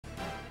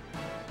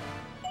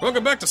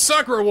Welcome back to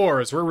SAKURA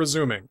Wars. We're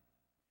resuming.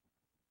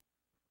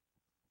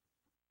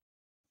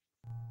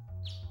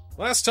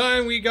 Last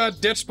time we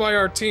got ditched by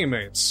our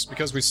teammates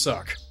because we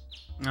suck.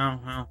 Oh,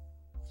 well.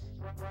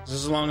 Just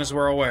as long as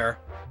we're aware.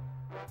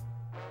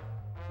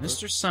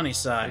 Mr.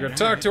 Sunnyside. We're gonna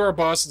talk to our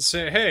boss and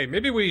say, hey,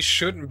 maybe we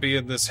shouldn't be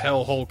in this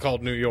hellhole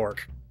called New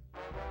York.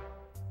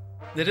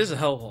 It is a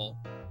hellhole.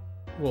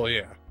 Well,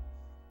 yeah.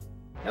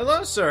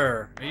 Hello,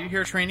 sir. Are you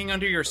here training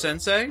under your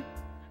sensei?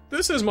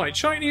 This is my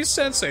Chinese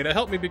sensei to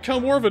help me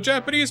become more of a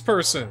Japanese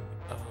person.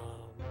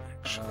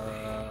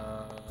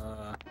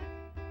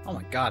 Oh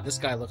my god, this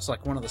guy looks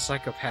like one of the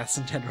psychopaths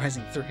in Dead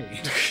Rising 3.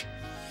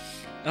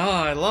 Oh,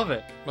 I love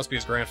it. Must be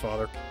his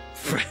grandfather.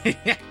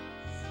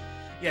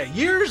 Yeah,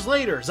 years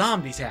later,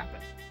 zombies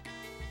happen.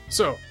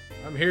 So,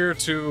 I'm here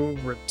to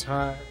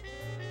retire.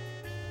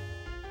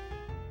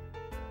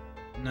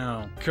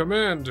 No.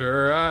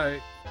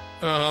 Commander,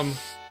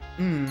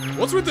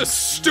 what's with this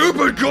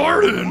stupid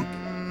garden?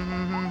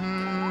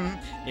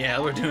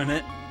 Yeah, we're doing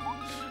it.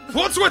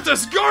 What's with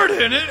this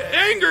garden? It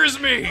angers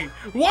me!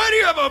 Why do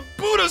you have a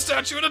Buddha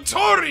statue in a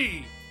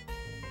torii?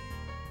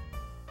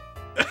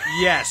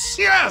 Yes!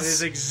 Yes! That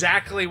is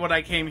exactly what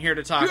I came here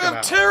to talk about. You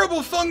have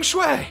terrible feng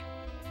shui!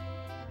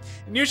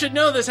 And you should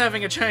know this,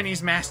 having a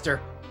Chinese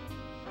master.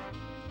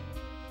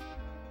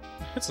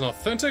 It's an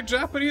authentic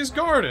Japanese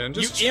garden.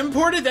 Just... You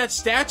imported that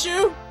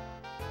statue?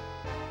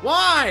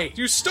 Why?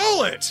 You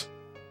stole it!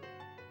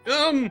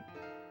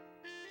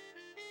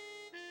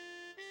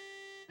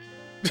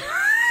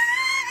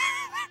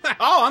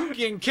 Oh, I'm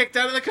getting kicked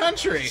out of the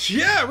country.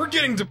 Yeah, we're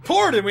getting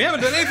deported. We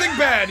haven't done anything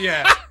bad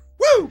yet.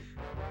 Woo!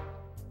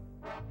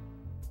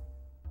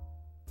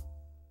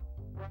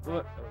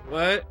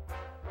 What?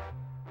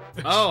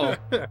 Oh.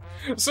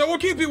 So we'll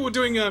keep people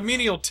doing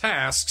menial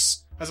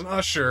tasks as an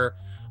usher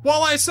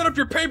while I set up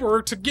your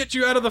paperwork to get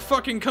you out of the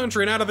fucking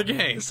country and out of the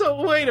game.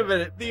 So wait a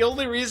minute. The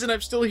only reason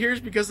I'm still here is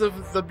because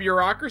of the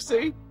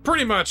bureaucracy?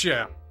 Pretty much,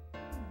 yeah.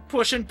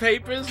 Pushing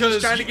papers,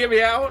 just trying to get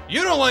me out?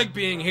 You don't like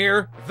being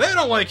here. They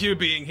don't like you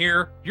being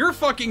here. You're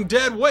fucking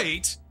dead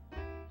weight.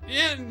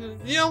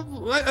 And, you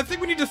know, I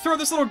think we need to throw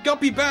this little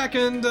guppy back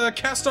and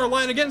cast our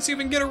line again, see if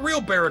we can get a real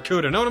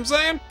barracuda. Know what I'm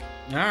saying?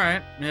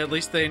 Alright. At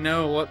least they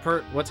know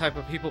what type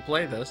of people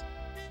play this.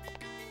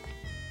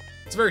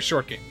 It's a very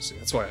short game, you see.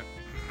 That's why.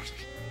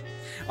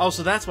 Oh,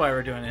 so that's why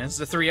we're doing it. It's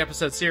a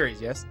 3-episode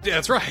series, yes? Yeah,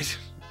 that's right.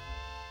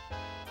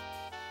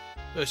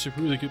 I should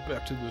really get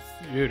back to the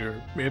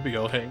theater. Maybe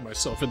I'll hang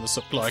myself in the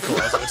supply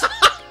closet.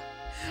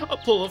 I'll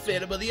pull a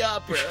Phantom of the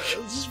Opera.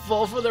 I'll just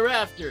fall for the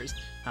rafters.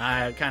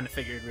 I kind of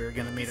figured we were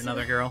going to meet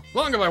another girl.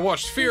 Long have I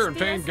watched fear and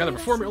pain gather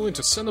before me only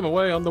to send them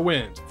away on the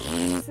wind.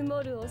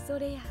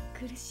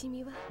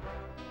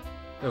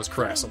 That was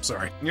crass, I'm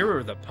sorry.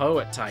 You're the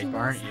poet type,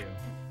 aren't you?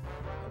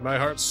 My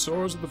heart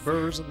soars with the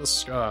birds in the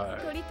sky.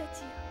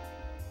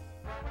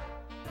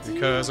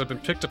 Because I've been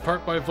picked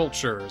apart by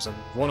vultures, and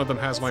one of them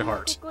has my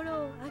heart,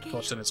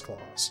 clutched in its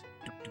claws.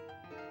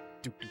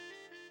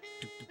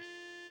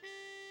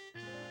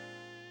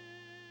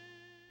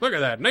 Look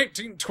at that,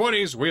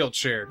 1920s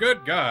wheelchair,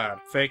 good God.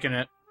 Faking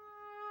it.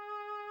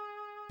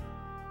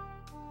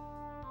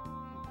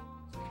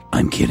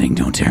 I'm kidding,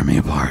 don't tear me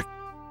apart.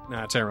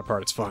 Nah, tear him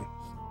apart, it's fun.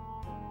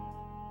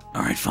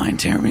 Alright, fine,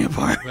 tear me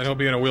apart. Then he'll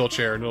be in a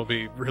wheelchair, and it'll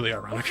be really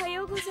ironic.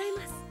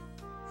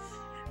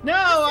 No,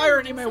 I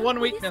already made one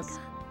weakness.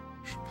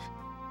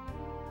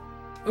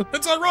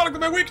 It's ironic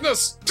with my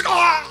weakness! You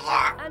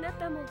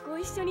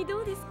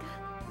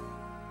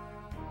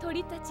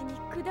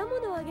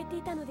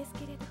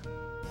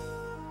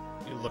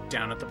look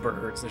down at the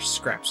birds, there's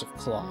scraps of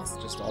cloth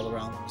just all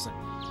around them. It's like,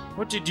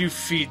 what did you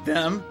feed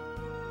them?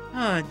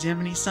 Ah,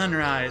 Jiminy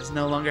Sunrise,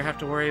 no longer have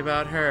to worry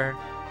about her.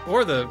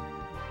 Or the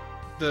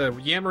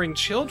yammering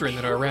children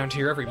that are around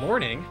here every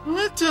morning.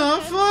 What the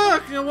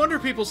fuck? No wonder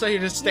people say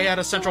to stay out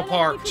of Central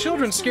Park.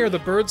 Children scare the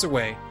birds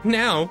away.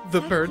 Now,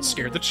 the birds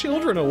scare the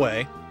children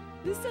away.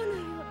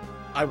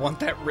 I want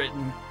that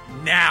written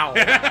now.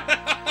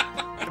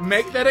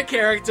 Make that a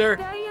character.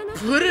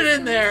 Put it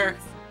in there.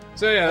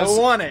 So yeah, I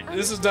want it.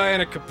 This is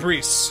Diana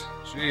Caprice.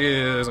 She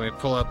is, let me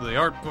pull out the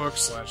art book /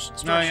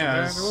 instruction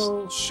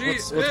manual. What's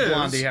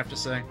Blondie have to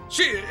say?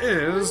 She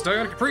is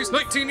Diana Caprice,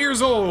 19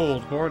 years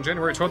old, born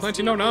January 12,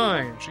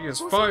 1909. She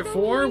is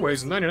 5'4",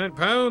 weighs 99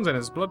 pounds, and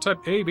is blood type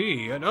AB.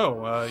 You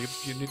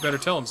need better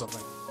tell him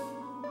something.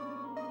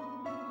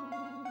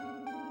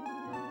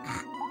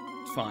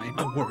 Fine.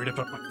 I'm worried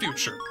about my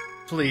future.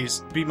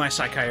 Please, be my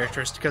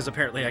psychiatrist, because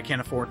apparently I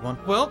can't afford one.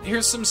 Well,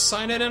 here's some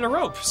cyanide and a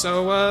rope,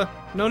 so,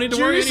 no need to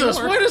worry anymore.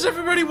 Jesus, why does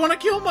everybody want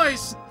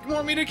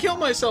me to kill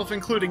myself,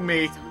 including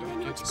me?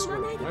 Don't get to swear.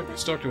 You might be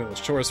stuck doing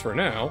those chores for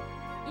now,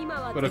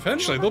 but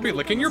eventually they'll be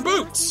licking your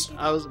boots.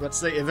 I was about to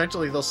say,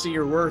 eventually they'll see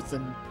your worth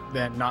and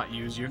then not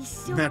use you.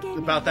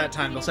 About that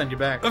time, they'll send you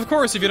back. Of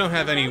course, if you don't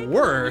have any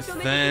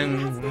worth,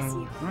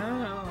 then...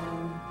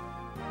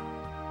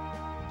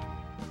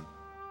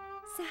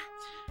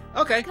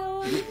 Okay.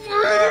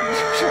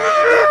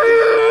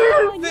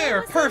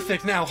 There,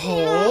 perfect. Now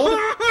hold.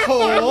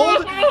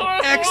 Hold.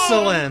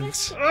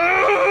 Excellent.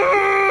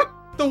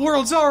 The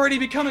world's already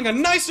becoming a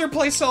nicer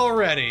place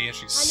already! And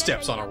she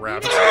steps on a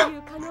rabbit.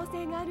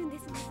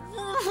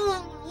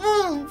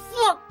 Oh,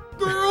 fuck,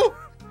 girl!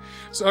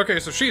 So, okay,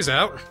 so she's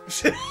out.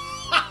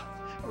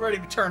 Already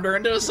turned her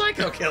into a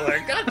psycho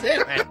killer. God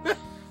damn it.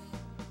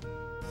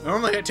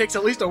 Normally it takes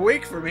at least a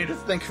week for me to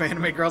think of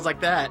anime girls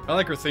like that. I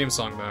like her theme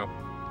song, though.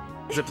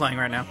 Is it playing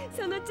right now?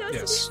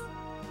 Yes.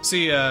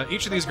 See,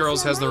 each of these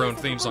girls has their own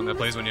theme song that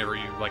plays whenever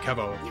you, like, have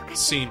a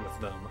scene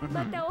with them.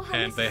 Mm-hmm.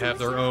 And they have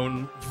their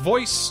own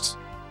voiced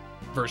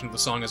version of the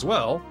song as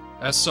well,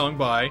 as sung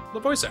by the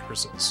voice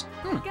actresses.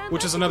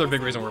 Which is another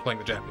big reason we're playing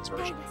the Japanese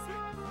version.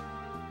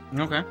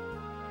 Okay.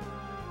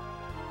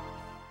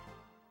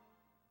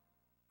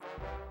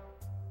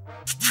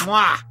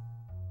 Mwah!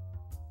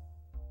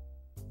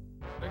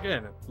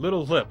 Again,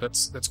 little lip.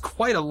 That's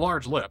quite a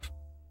large lip.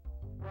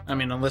 I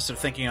mean, unless they're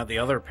thinking of the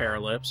other pair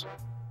of lips.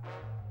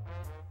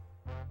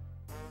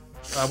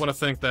 I want to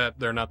think that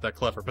they're not that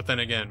clever, but then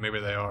again, maybe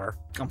they are.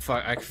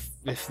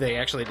 If they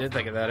actually did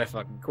think of that, I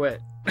fucking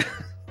quit.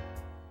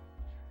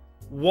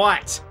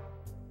 What?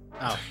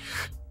 Oh.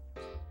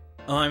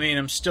 Well, I mean,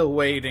 I'm still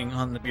waiting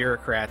on the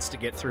bureaucrats to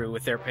get through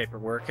with their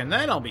paperwork, and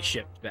then I'll be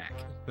shipped back.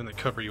 Then they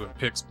cover you in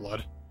pig's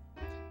blood.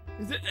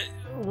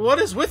 What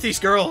is with these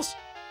girls?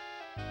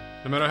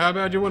 No matter how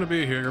bad you want to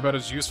be here, you're about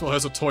as useful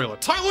as a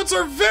toilet. Toilets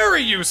are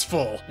very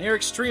useful! They're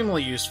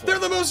extremely useful. They're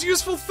the most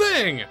useful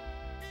thing!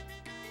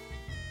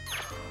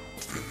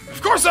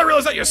 Of course I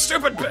realize that, you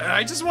stupid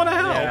I just want to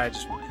help! Yeah, I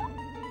just want to.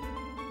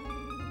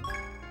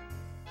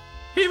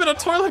 Even a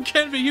toilet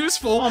can be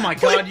useful! Oh my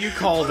god, you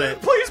called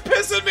it. Please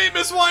piss at me,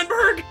 Miss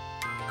Weinberg!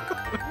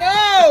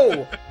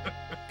 No!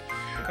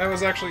 That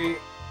was actually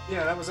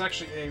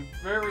a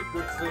very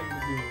good thing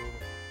to do.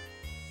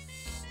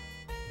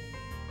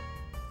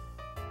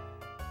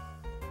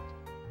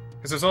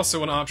 Because there's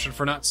also an option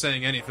for not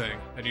saying anything,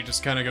 and you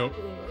just kind of go,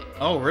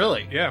 Oh,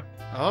 really? yeah.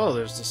 Oh,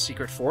 there's a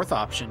secret fourth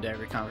option to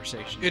every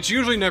conversation. It's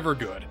usually never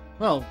good.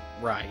 Well,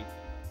 right.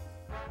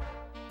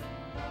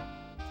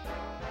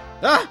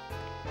 Ah!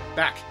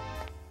 Back.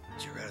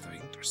 You're rather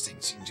interesting,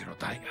 Shinjiro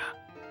Taiga.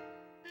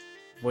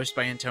 Voiced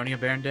by Antonio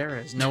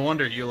Banderas. No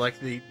wonder you like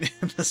the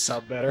the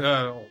sub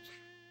better.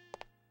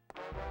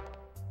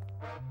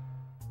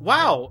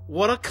 Wow,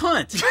 what a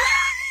cunt!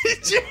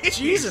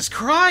 Jesus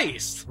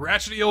Christ!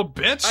 Ratchety old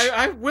bitch!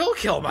 I will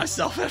kill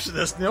myself after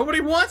this. Nobody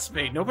wants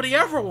me. Nobody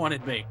ever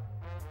wanted me.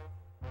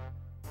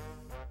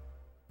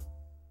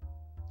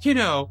 You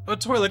know, a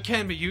toilet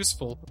can be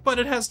useful, but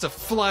it has to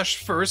flush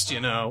first, you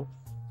know.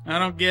 I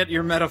don't get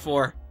your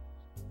metaphor.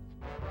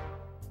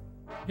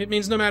 It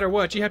means no matter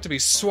what, you have to be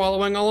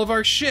swallowing all of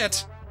our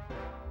shit.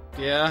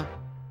 Yeah.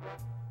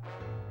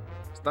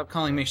 Stop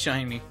calling me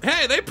shiny.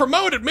 Hey, they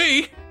promoted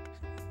me!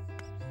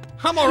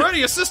 I'm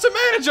already assistant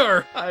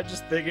manager! I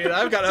just figured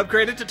I've got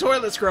upgraded to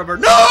toilet scrubber.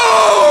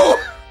 No!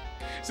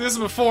 See, this is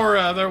before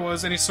there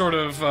was any sort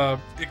of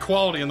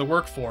equality in the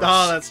workforce.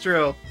 Oh, that's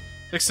true.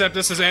 Except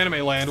this is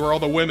anime land, where all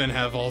the women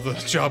have all the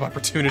job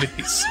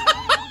opportunities.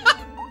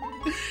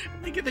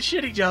 They get the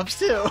shitty jobs,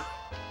 too.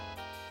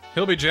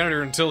 He'll be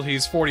janitor until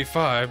he's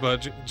 45,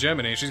 but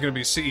Gemini, she's gonna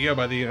be CEO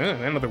by the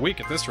end of the week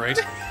at this rate.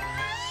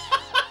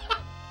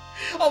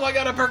 Oh my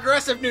god, a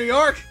progressive New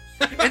York?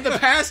 In the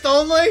past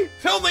only?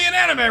 Only in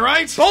anime,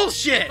 right?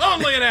 Bullshit!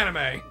 Only in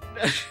anime!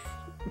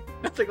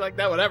 Nothing like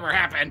that would ever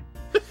happen.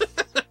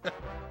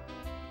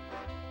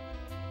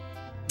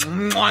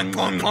 Mwah,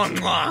 mwah, mwah,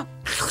 mwah.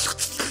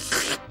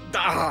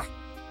 Ah.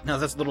 No,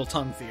 that's Little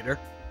Tongue Theater.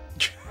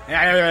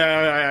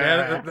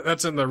 Yeah,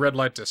 that's in the red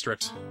light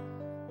district.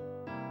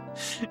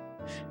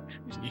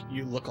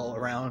 You look all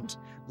around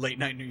late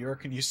night New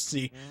York and you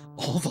see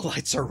all the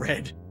lights are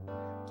red.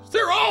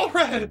 They're all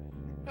red!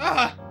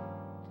 Ah!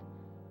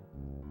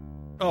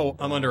 Oh,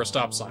 I'm under a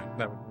stop sign.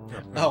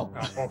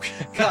 Okay.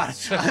 God,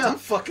 I'm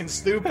fucking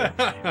stupid.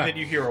 And then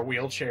you hear a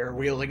wheelchair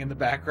wheeling in the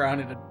background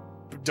in a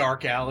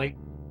dark alley.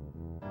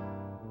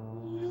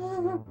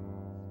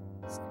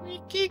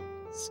 Squeaky,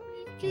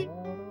 squeaky,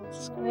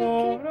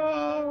 squeaky.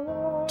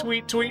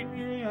 Tweet, tweet.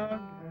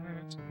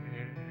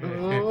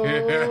 Oh,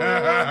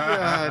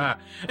 God.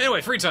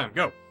 Anyway, free time,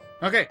 go.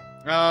 Okay.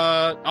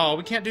 Oh,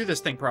 we can't do this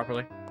thing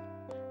properly.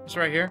 It's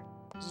right here.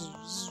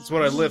 It's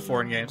what I live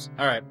for in games.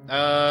 Alright,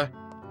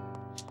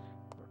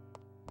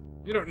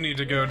 You don't need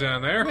to go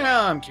down there.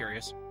 well, I'm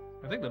curious.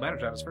 I think the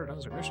manager has heard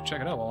us. We should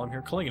check it out while I'm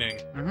here cleaning.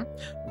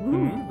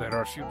 Mm-hmm. There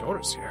are a few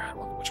doors here. I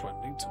wonder which one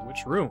leads to which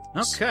room.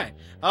 Okay.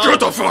 Get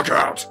the fuck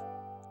out!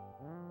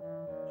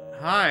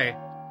 Hi.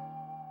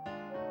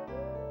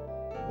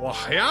 Well,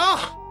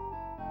 yeah?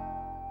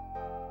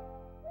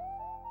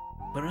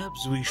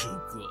 Perhaps we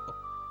should go.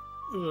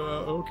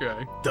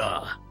 Okay.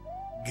 Duh.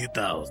 Get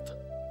out.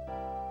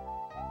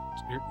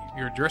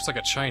 You're dressed like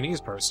a Chinese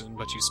person,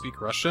 but you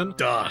speak Russian?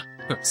 Duh.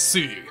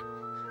 See.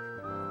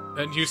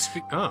 And you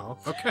speak... Oh,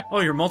 okay. Oh,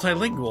 you're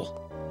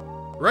multilingual.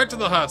 Right to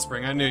the hot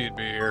spring. I knew you'd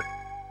be here.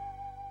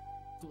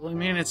 Well, I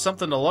mean, it's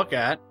something to look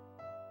at.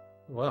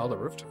 Well, the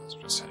roof tiles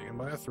are just hanging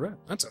by a thread.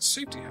 That's a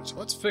safety hatch.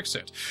 Let's fix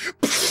it.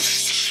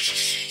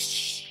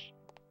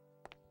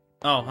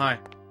 Oh, hi.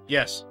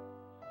 Yes.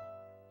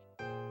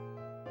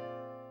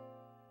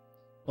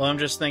 Well, I'm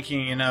just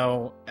thinking, you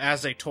know,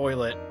 as a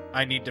toilet,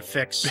 I need to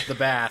fix the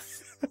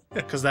bath.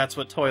 Because that's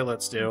what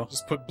toilets do.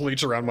 Just put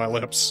bleach around my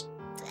lips.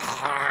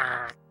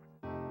 Oh,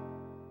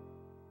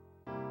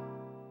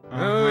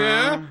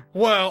 yeah?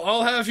 Well,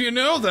 I'll have you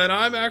know that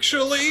I'm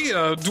actually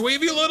a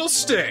dweeby little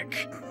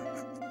stink.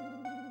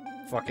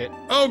 Fuck it.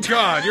 Oh,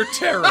 God, you're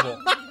terrible.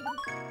 That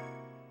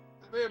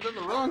may have been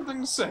the wrong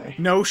thing to say.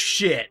 No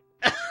shit.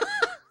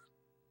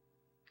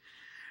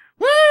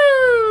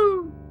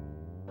 Woo!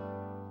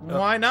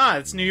 Why not?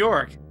 It's New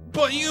York.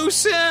 But you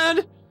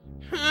said...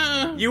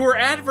 You were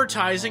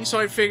advertising, so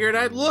I figured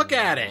I'd look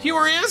at it. You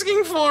were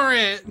asking for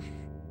it.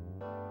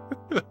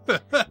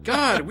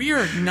 God, we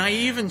are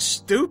naive and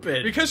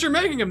stupid. Because you're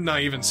making him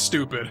naive and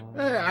stupid.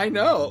 I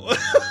know.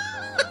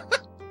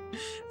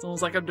 It's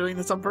almost like I'm doing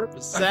this on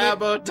purpose.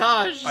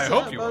 Sabotage. I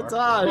hope you are.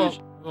 Sabotage.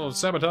 Well,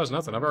 sabotage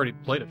nothing. I've already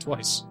played it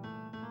twice.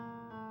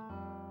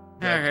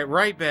 Alright,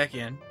 right back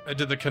in. I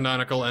did the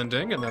canonical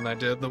ending, and then I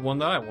did the one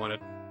that I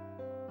wanted.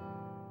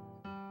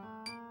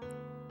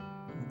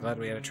 I'm glad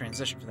we had a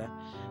transition for that.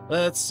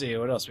 Let's see,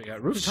 what else we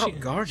got? Rooftop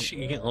garden. She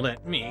yelled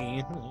at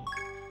me.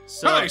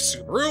 So, Hi,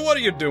 Subaru, what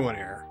are you doing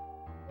here?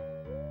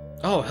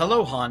 oh,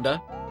 hello,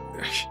 Honda.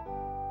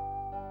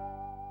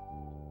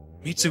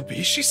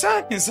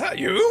 Mitsubishi-san, is that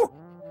you?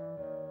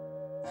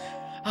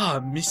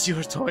 Ah, Monsieur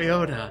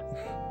Toyota.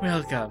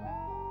 Welcome.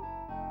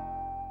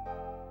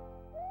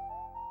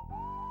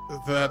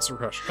 That's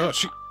Rush. Oh,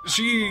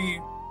 she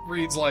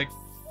reads like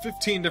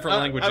 15 different I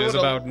languages would've-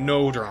 about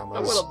no I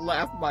dramas. would have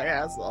laughed my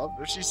ass off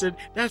if she said,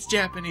 that's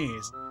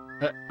Japanese.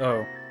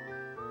 Oh.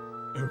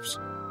 Oops.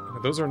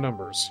 Those are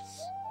numbers.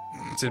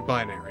 It's in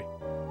binary.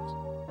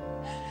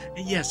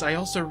 Yes, I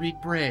also read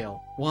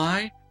Braille.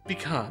 Why?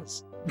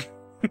 Because.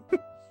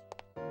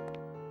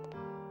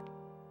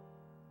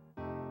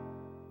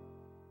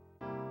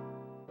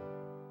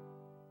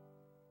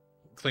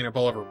 Clean up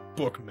all of her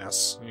book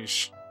mess.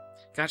 Yeesh.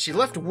 God, she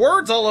left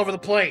words all over the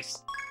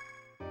place.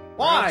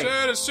 Why?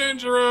 Ratchet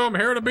syndrome,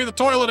 here to be the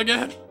toilet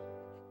again.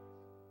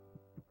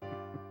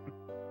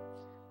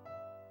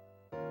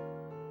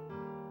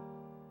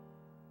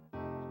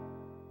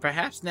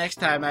 Perhaps next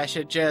time I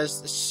should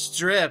just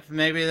strip.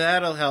 Maybe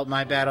that'll help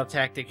my battle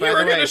tactic. You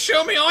were gonna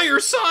show me all your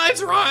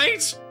sides,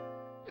 right?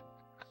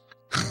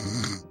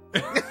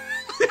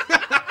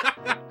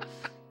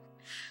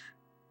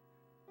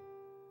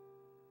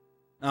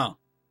 Oh.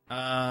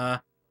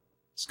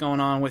 What's going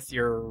on with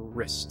your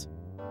wrist?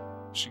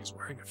 She's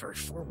wearing a very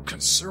formal,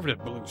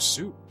 conservative blue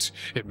suit.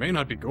 It may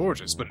not be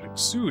gorgeous, but it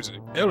exudes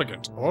an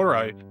elegant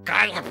aura.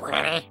 Kinda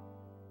pretty.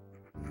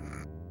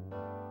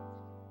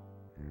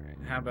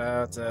 How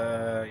about,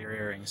 your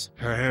earrings?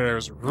 Her hair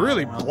is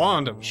really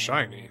blonde and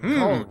shiny.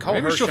 Call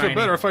Maybe her she'll shiny. feel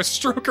better if I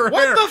stroke her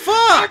What hair. the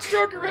fuck?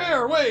 Stroke her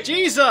hair, wait!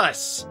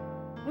 Jesus!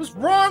 What's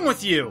wrong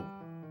with you?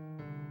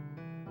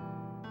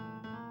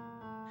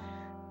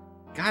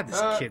 God,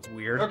 this kid's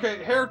weird.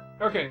 Okay, hair,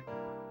 okay.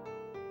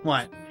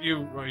 What?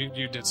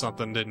 You did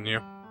something, didn't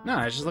you? No,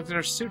 I just looked at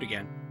her suit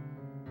again.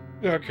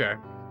 Okay.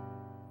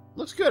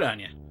 Looks good on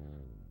you.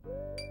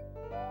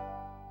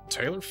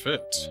 Tailor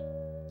fit.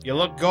 You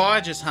look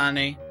gorgeous,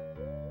 honey.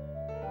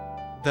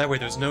 That way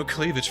there's no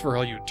cleavage for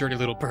all you dirty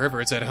little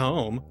perverts at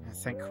home.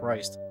 Thank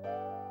Christ.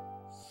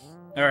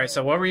 Alright,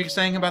 so what were you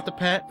saying about the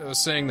pet? I was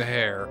saying the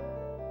hair.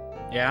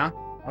 Yeah?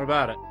 What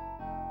about it?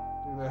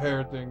 The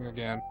hair thing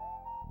again.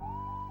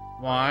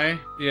 Why?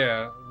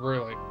 Yeah,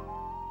 really.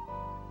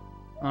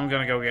 I'm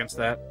gonna go against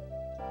that.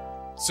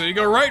 So you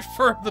go right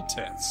for the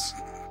tits.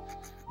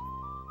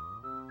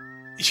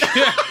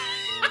 Yeah.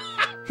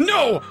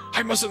 No!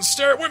 I mustn't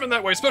stare at women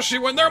that way, especially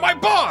when they're my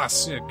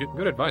boss! Yeah,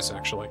 good advice,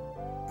 actually.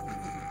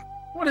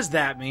 What does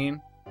that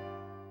mean?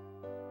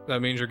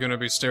 That means you're gonna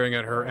be staring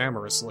at her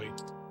amorously.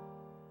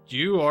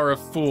 You are a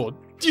fool.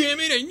 Damn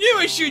it, I knew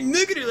I shouldn't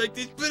look at her like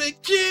this, but I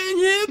can't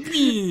help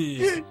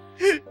it!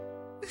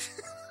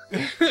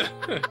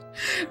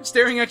 I'm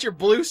staring at your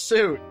blue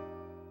suit.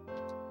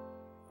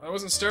 I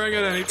wasn't staring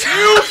at any-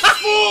 You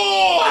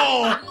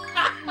fool!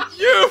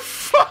 You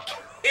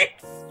fucking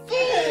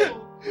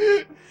fool!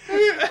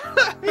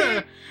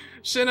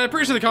 Shin, I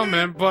appreciate the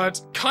compliment,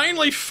 but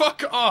kindly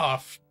fuck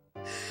off.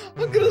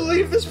 I'm gonna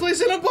leave this place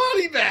in a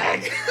body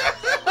bag.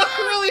 I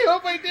really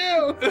hope I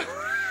do.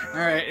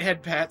 Alright,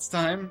 head pats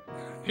time.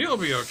 He'll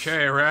be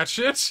okay,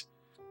 Ratchet.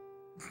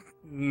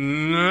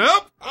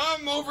 Nope,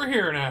 I'm over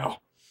here now.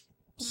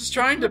 I was just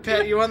trying to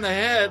pat you on the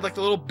head like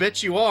the little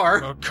bitch you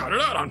are. Oh, cut it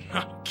out, I'm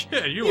not a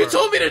kid, You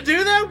told me to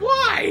do that?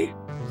 Why?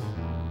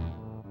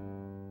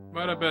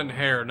 Might have been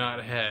hair,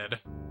 not head.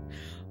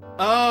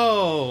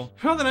 Oh.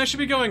 Well, then I should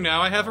be going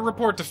now. I have a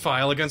report to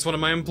file against one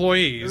of my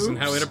employees and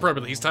how Oops.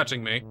 inappropriately he's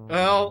touching me.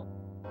 Well,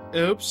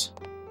 oops.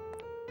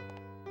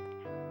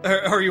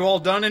 Are you all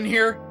done in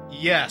here?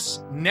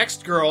 Yes.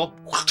 Next girl.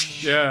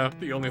 Yeah,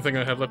 the only thing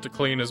I have left to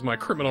clean is my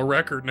criminal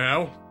record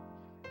now.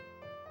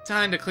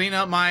 Time to clean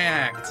up my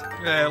act.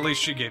 At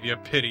least she gave you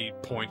pity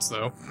points,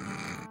 though.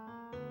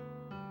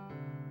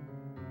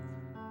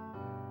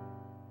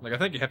 Like, I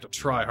think you have to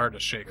try hard to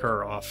shake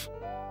her off.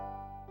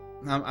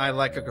 I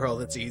like a girl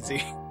that's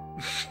easy.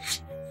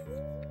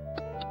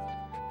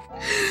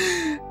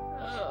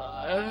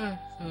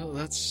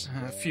 That's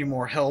a few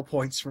more hell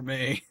points for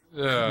me.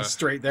 Uh,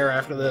 Straight there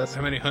after this.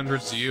 how many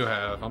hundreds do you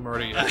have? I'm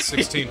already at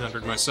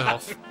 1,600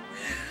 myself.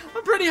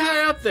 I'm pretty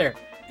high up there,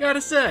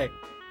 gotta say.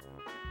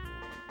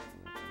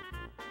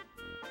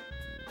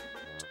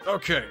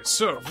 Okay,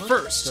 so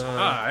first,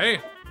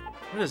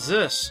 What is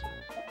this?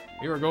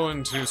 you are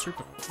going to sweep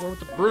the floor with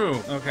the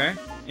broom. Okay.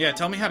 Yeah,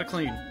 tell me how to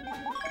clean.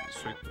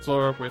 Sweep the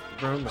floor with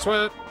the broom.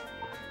 Sweat.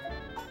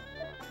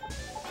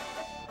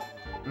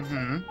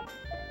 Mm-hmm.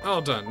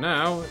 All done.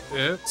 Now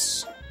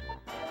it's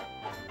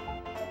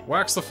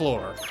wax the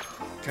floor.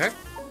 Okay.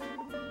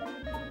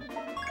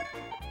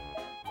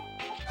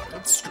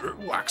 Let's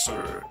wax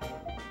it.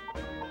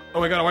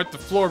 Oh, we gotta wipe the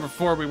floor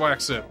before we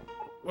wax it.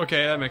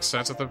 Okay, that makes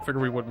sense. I figured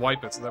we would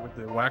wipe it so that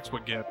the wax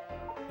would get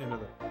into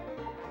the...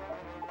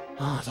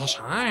 Oh, it's all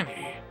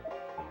shiny.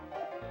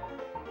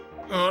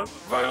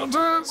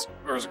 Valentine's?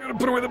 Where's gonna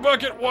put away the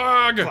bucket?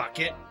 Wag!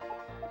 Bucket.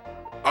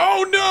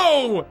 Oh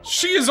no!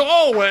 She is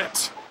all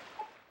wet!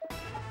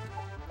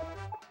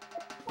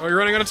 Oh, you're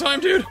running out of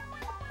time, dude?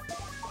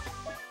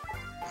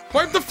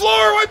 Wipe the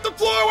floor! Wipe the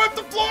floor! Wipe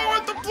the floor!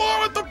 Wipe the floor!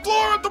 Wipe the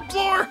floor! Wipe the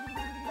floor!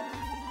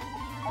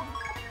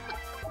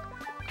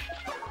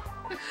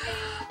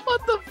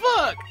 What the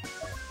fuck?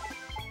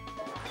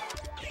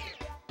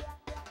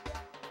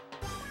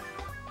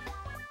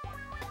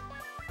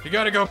 You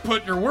gotta go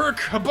put your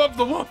work above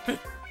the woman.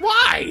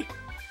 Why?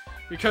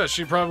 Because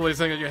she'd probably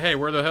think, hey,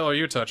 where the hell are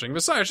you touching?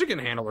 Besides, she can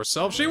handle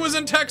herself. She was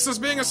in Texas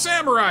being a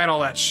samurai and all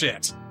that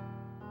shit.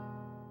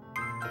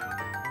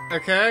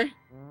 Okay.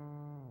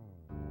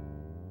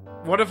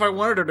 What if I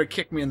wanted her to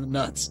kick me in the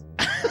nuts?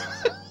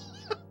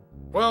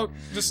 Well,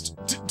 just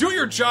do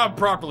your job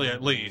properly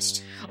at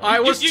least. I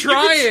was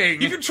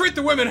trying! You can treat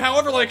the women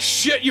however like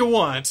shit you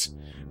want,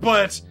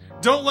 but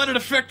don't let it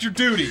affect your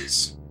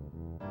duties.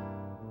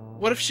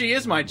 What if she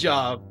is my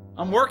job?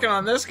 I'm working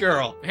on this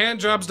girl.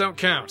 Hand jobs don't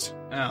count.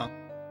 Oh.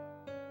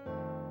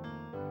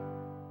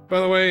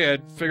 By the way, I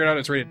figured out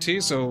it's rated T,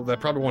 so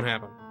that probably won't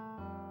happen.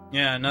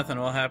 Yeah, nothing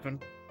will happen.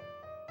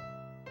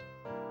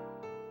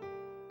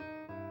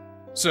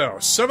 So,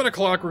 7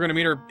 o'clock, we're going to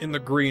meet her in the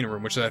green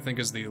room, which I think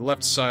is the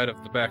left side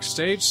of the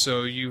backstage,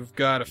 so you've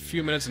got a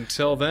few minutes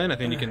until then. I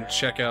think you can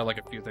check out, like,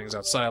 a few things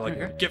outside, like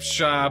the gift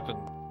shop and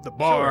the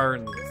bar,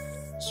 and...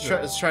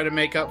 Let's try to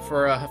make up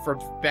for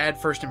bad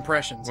first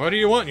impressions. What do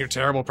you want, you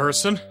terrible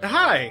person?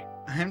 Hi!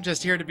 I'm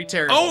just here to be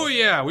terrible. Oh,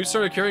 yeah, we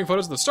started carrying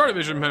photos of the Star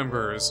Division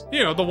members.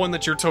 You know, the one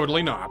that you're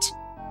totally not.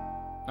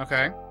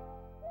 Okay.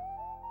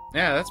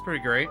 Yeah, that's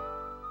pretty great.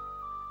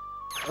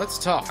 Let's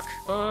talk.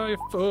 Buy a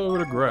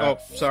photograph.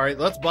 Oh, sorry,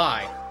 let's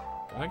buy.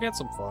 Can I get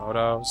some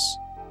photos?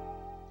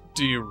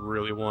 Do you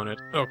really want it?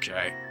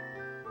 Okay.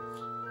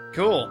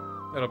 Cool.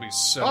 That'll be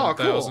Oh,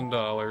 cool.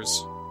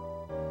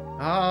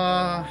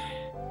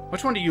 $7,000.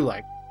 Which one do you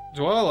like?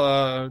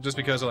 Well, just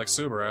because I like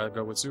Subaru, I'd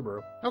go with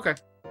Subaru. Okay.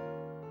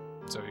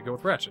 So you go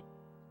with Ratchet.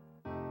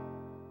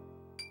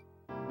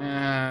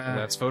 And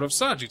that's photo of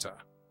Sagita.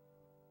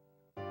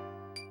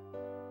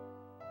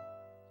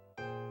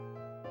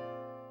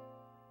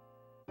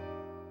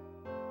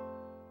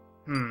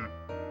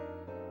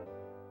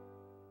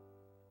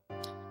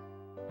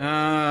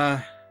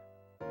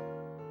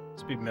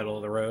 Let's be middle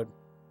of the road.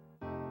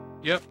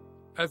 Yep.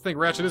 I think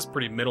Ratchet is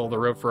pretty middle of the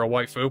road for a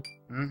waifu.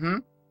 Mm-hmm.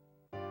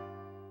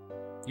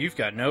 You've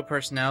got no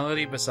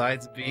personality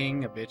besides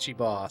being a bitchy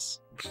boss.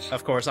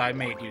 Of course, I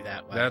made you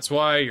that way. That's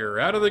why you're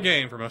out of the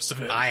game for most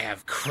of it. I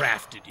have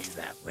crafted you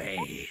that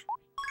way.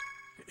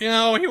 You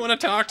know, you want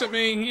to talk to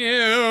me?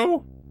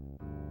 You?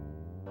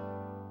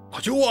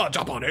 Are you a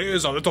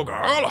Japanese, a little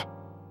girl?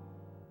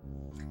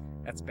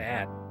 That's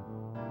bad.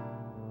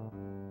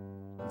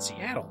 In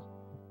Seattle.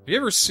 Have you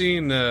ever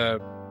seen,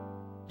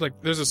 like,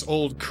 there's this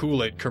old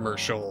Kool-Aid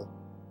commercial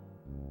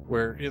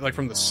where, like,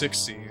 from the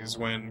 60s,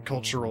 when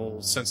cultural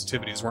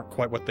sensitivities weren't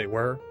quite what they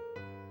were?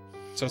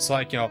 So it's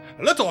like, you know,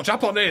 little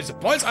Japanese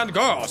boys and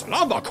girls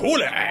love the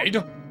Kool-Aid!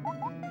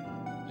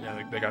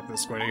 Yeah, they got the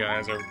squinty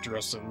guys that are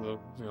dressed in the,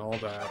 you know, all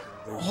that.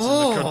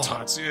 Oh. The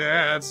cotats.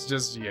 Yeah, it's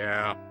just,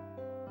 yeah.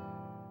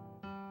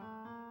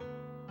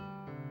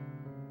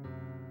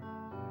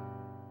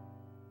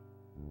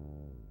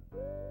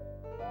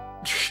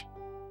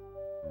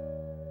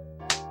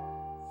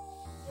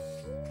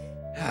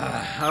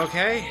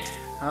 Okay.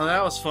 Well,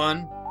 that was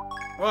fun.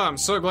 Well, I'm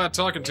so glad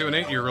talking to an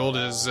 8-year-old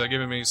is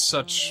giving me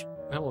such...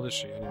 How old is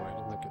she, anyway? I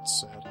don't think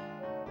it's said.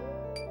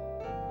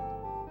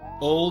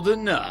 Old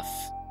enough.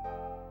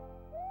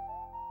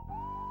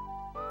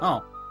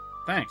 Oh,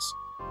 thanks.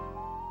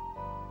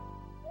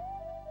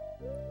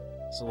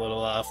 It's a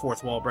little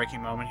fourth wall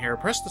breaking moment here.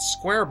 Press the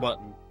square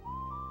button.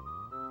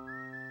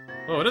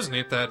 Oh, it is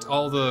neat that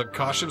all the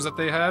costumes that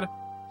they had,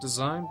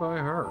 designed by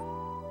her.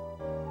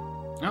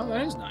 Oh,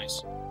 that is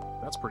nice.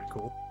 That's pretty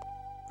cool.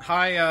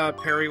 Hi,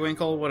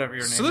 Periwinkle, whatever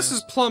your name is. So this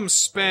is Plum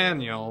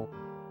Spaniel,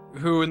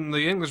 who in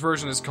the English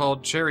version is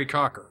called Cherry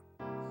Cocker.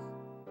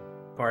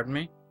 Pardon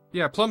me?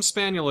 Yeah, Plum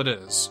Spaniel it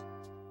is.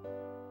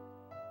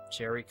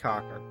 Cherry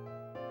Cocker.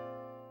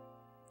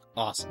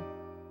 Awesome.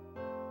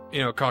 you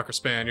know, Cocker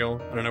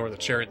Spaniel. I don't know where the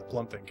cherry and the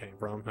plum thing came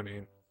from. I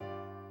mean...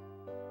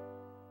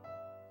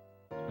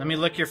 Let me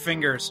lick your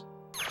fingers.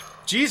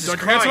 Jesus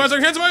Dr. Christ!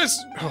 Hands away!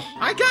 Oh.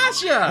 I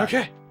gotcha!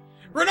 Okay.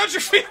 Run out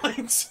your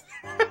feelings!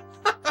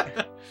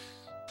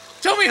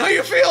 Tell me how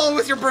you feel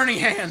with your burning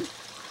hand!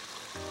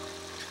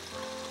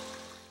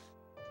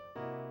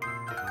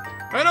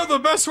 I know the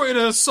best way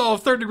to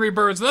solve third-degree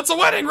burns, and that's a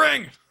wedding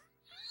ring!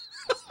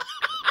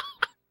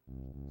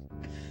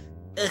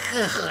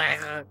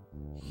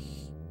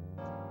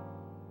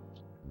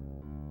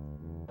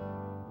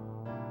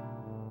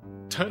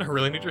 I don't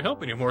really need your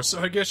help anymore, so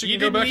I guess you can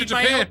go back to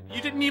Japan.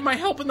 You didn't need my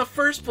help in the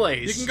first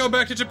place. You can go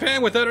back to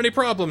Japan without any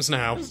problems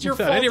now. It's your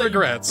without fault any that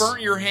regrets. You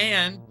burnt your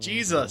hand.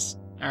 Jesus.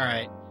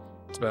 Alright.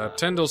 It's about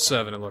 10 till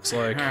 7, it looks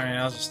like. Alright,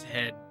 I'll just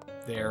head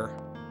there.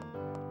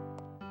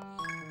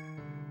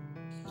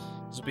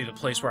 This will be the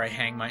place where I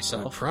hang I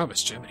myself.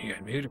 promised Jiminy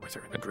I'd meet with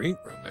her in the green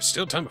room. There's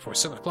still time before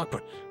 7 o'clock,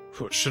 but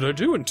what should I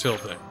do until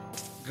then?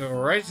 Go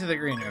right to the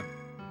green room.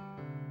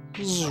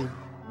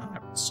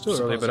 It's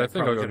still early, but I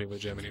think I'll go meet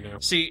with Jiminy now.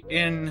 See,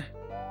 in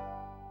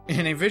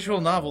a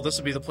visual novel, this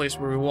will be the place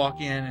where we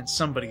walk in and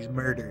somebody's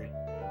murdered.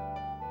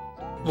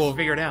 We'll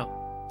figure it out.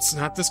 It's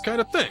not this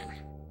kind of thing.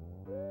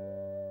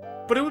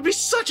 But it would be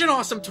such an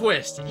awesome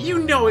twist. You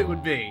know it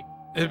would be.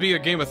 It'd be a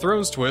Game of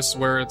Thrones twist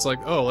where it's like,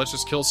 oh, let's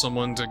just kill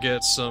someone to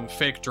get some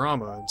fake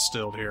drama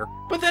instilled here.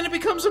 But then it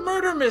becomes a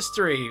murder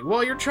mystery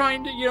while you're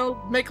trying to, you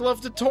know, make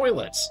love to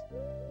toilets.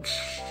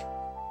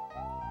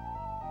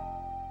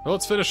 Well,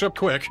 let's finish up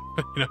quick.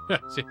 You know,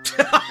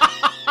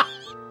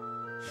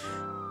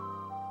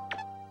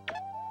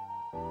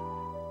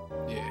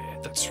 yeah,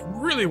 that's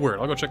really weird.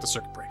 I'll go check the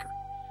circuit breaker.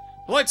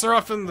 The lights are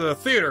off in the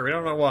theater. We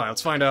don't know why.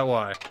 Let's find out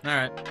why.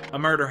 Alright, a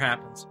murder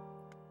happens.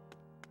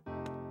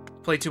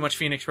 Play too much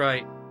Phoenix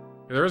Wright.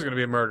 There is going to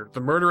be a murder.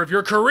 The murder of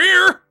your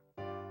career!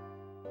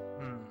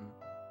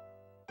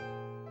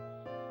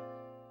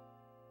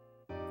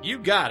 You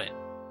got it.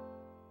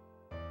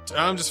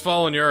 I'm just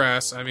following your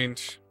ass. I mean,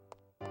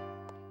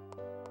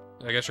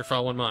 I guess you're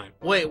following mine.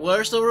 Wait,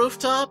 where's the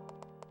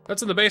rooftop?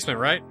 That's in the basement,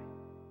 right?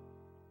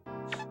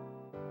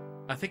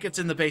 I think it's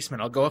in the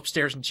basement. I'll go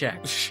upstairs and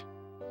check.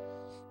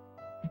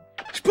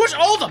 Push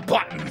all the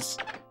buttons!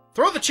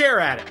 Throw the chair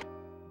at it!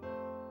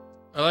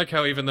 I like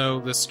how even though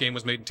this game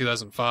was made in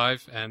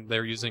 2005, and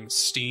they're using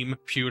Steam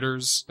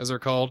computers, as they're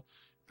called,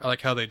 I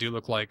like how they do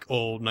look like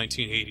old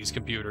 1980s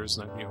computers,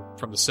 you know,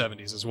 from the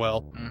 70s as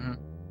well.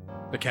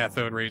 Mm-hmm. The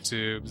cathode ray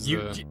tubes,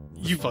 the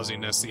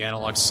fuzziness, the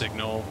analog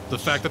signal, the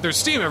fact that there's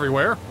steam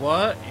everywhere.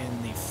 What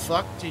in the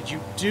fuck did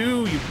you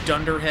do, you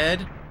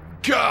dunderhead?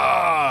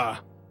 Gah!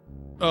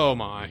 Oh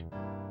my.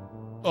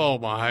 Oh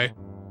my.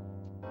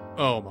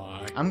 Oh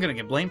my. I'm gonna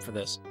get blamed for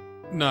this.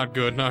 Not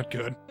good, not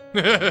good.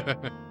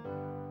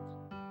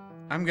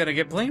 I'm gonna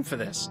get blamed for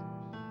this.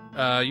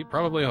 You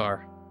probably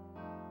are.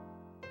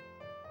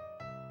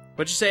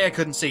 What'd you say? I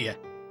couldn't see you.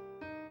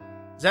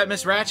 Is that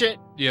Miss Ratchet?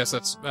 Yes,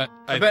 that's...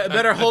 I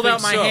better hold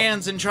out my so.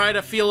 hands and try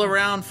to feel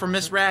around for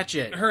Miss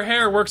Ratchet. Her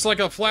hair works like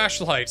a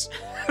flashlight.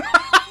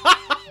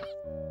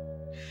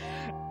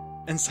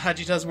 And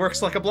Sagita's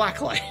works like a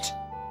blacklight.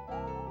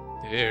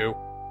 Ew.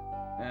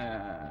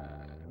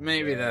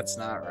 Maybe that's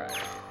not right.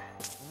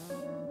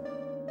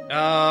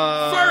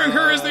 Firing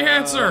her is the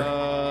answer!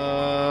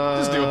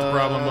 Just deal with the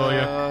problem, will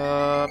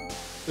ya?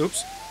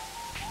 Oops.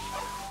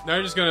 Now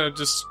you're just gonna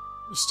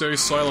stay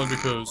silent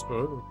because...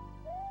 Oh.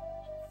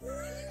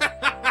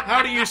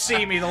 How do you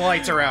see me? The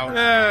lights are out.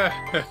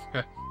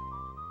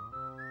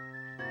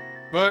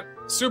 But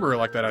Subaru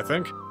like that, I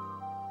think.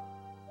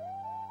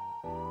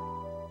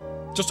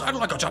 Just act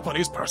like a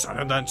Japanese person,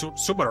 and then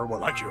Subaru will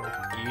like you.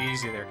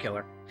 Easy there,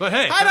 killer. But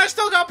hey, And I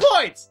still got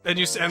points! and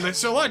they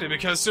still liked it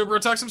because Subaru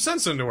talked some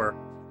sense into her.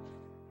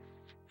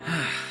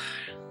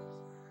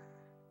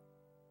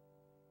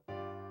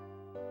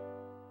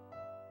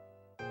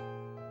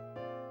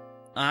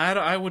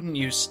 I wouldn't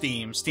use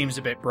Steam. Steam's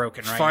a bit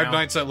broken right Five now.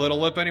 Nights at Little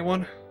Lip,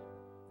 anyone?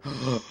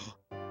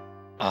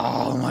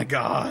 Oh my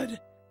god.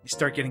 You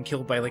start getting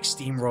killed by, like,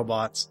 steam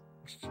robots.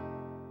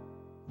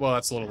 Well,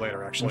 that's a little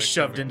later, actually. And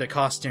shoved into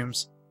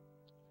costumes.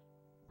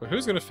 But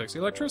who's gonna fix the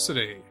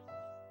electricity?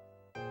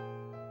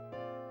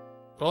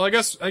 Well, I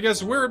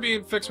guess we're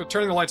being fixed with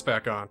turning the lights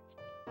back on.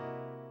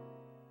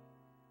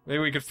 Maybe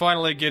we could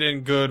finally get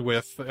in good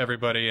with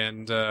everybody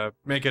and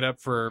make it up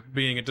for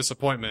being a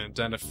disappointment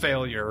and a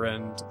failure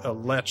and a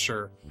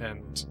lecher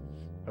and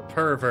a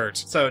pervert.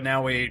 So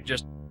now we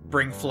just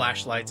bring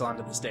flashlights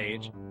onto the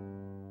stage.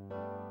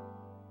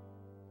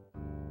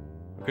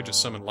 We could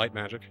just summon light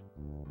magic.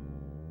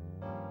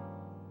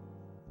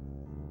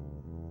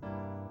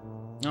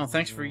 Oh,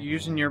 thanks for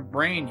using your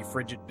brain, you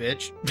frigid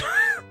bitch.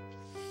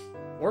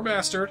 Or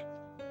bastard.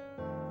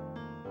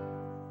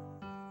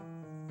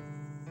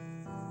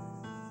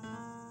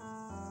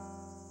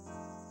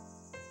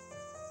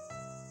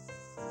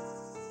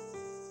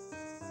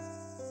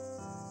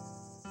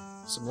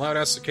 Some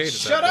loud-ass cicadas.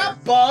 Shut out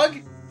up,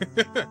 bug!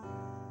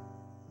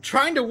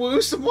 Trying to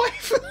woo some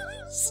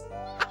waifus.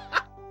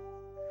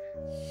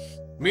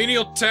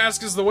 Menial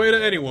task is the way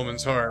to any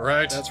woman's heart,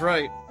 right? That's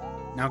right.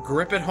 Now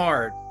grip it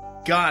hard.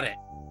 Got it.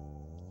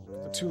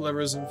 The two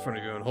levers in front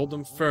of you and hold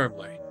them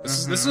firmly.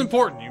 This is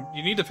important.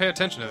 You need to pay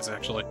attention to this,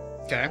 actually.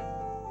 Okay.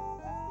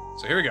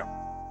 So here we go.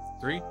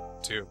 3,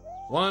 2,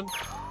 1.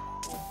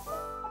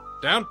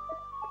 Down.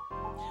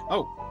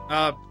 Oh,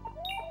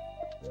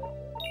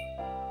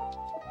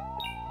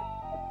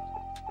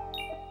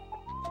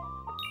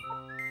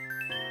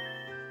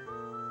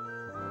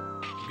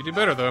 You could do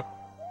better, though.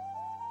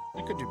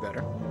 you could do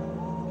better.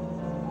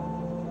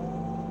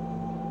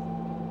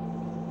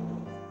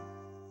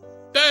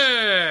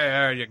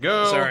 There you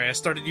go. Sorry, I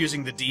started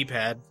using the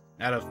D-pad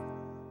out of,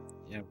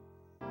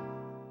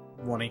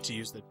 wanting to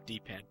use the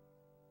D-pad.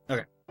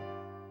 Okay.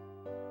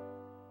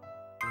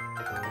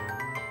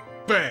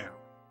 Bam.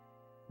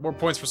 More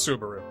points for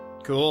Subaru.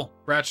 Cool.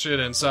 Ratchet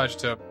and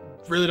Sagitto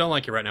really don't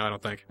like you right now, I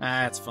don't think.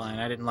 That's fine.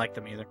 I didn't like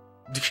them either.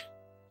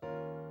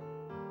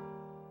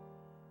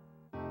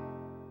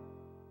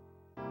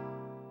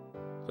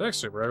 Thanks,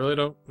 Subaru. I really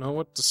don't know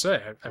what to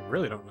say. I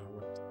really don't know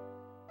what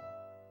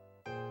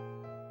to...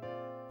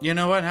 You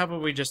know what? How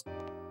about we just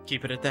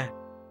keep it at that?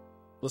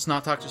 Let's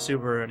not talk to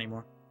Subaru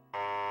anymore.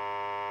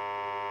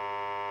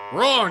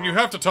 Wrong! You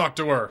have to talk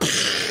to her!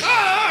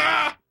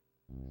 Ah!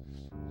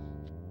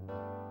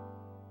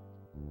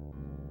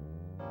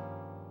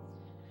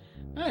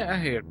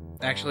 I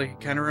actually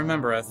kind of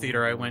remember a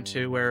theater I went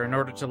to where, in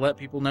order to let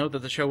people know that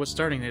the show was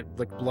starting, they'd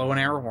like blow an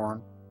air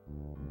horn.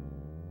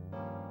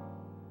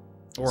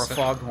 Or a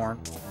foghorn.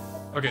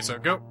 Okay, so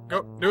go,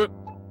 do it.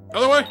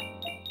 Other way!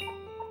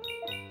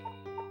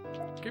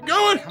 Keep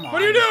going! Come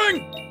What are you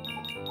doing?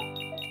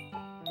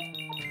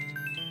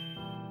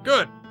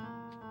 Good.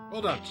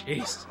 Well done.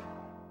 Jeez.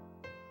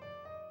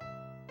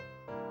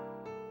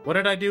 What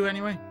did I do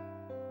anyway?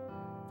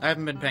 I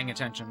haven't been paying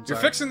attention. You're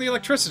Sorry. fixing the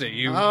electricity.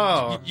 You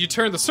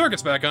turn the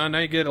circuits back on, now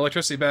you get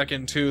electricity back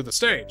into the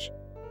stage.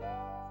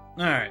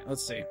 Alright,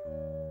 let's see.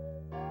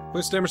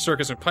 Place damaged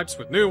circuits and pipes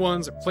with new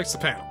ones and place the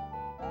panel.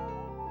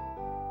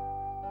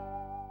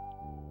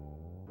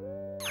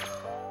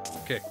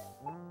 Okay.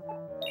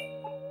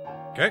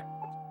 Okay.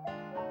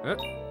 There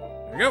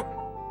we go.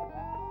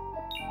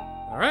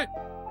 Alright.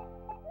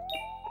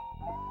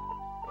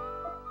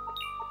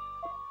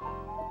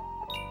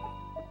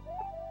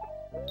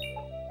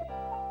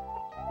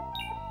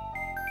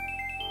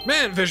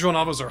 Man, visual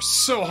novels are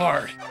so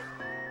hard.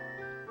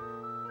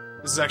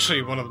 This is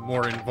actually one of the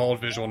more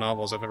involved visual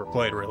novels I've ever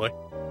played, really.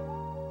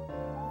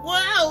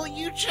 Wow,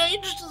 you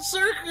changed the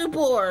circuit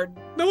board!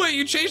 No way,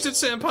 you changed it,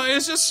 Senpai.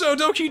 It's just so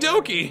doki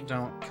doki.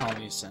 Don't call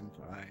me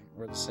senpai.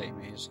 We're the same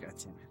age,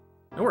 goddammit.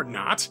 No, we're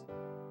not.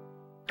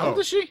 How old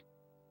is she?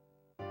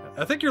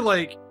 I think you're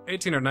like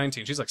 18 or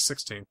 19. She's like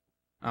 16.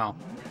 Oh.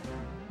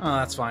 Oh,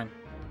 that's fine.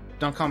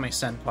 Don't call me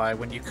senpai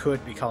when you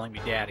could be calling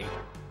me daddy.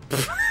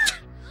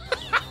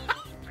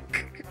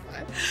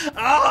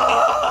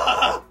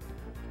 Ah!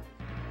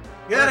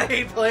 God, I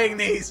hate playing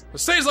these. The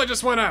stage light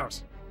just went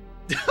out.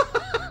 We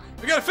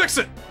gotta fix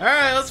it.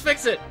 Alright, let's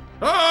fix it.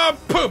 Oh,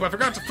 poop! I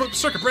forgot to flip the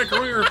circuit breaker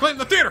when we were playing in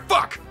the theater.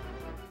 Fuck!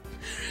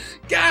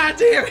 God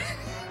damn it.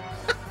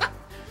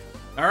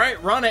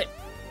 Alright, run it.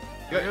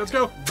 Yeah, let's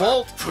go.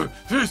 Volt.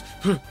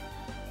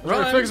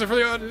 Run. Fix it for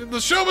the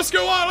show must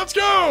go on. Let's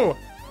go.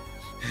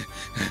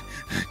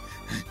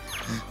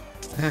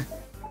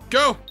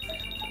 Go.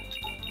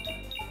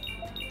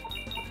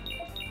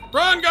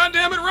 Run,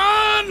 goddammit,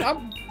 run!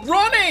 I'm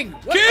running!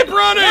 Keep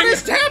running! What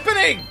is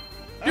happening?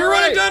 You're All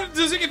running right. down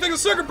to fix the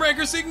circuit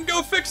breaker so you can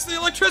go fix the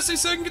electricity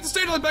so you can get the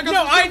stage light back on.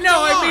 No, I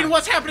know. I mean,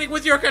 what's happening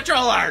with your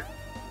controller?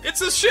 It's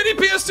a shitty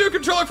PS2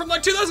 controller from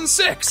like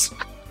 2006.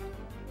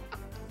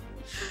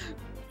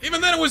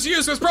 Even then it was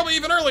used, so it was probably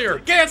even earlier.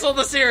 Cancel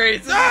the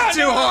series. This is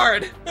too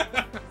hard.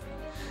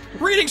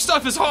 Reading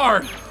stuff is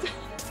hard.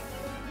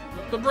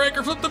 Flip the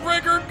breaker,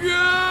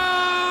 go!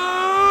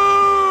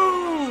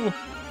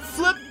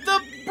 Flip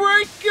the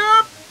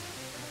breaker.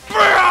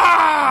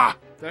 Bah!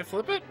 Did I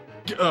flip it?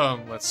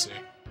 Let's see.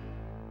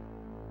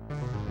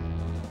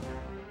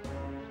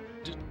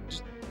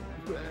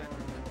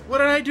 What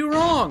did I do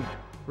wrong?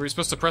 Were you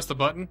supposed to press the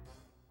button?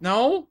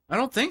 No, I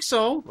don't think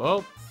so.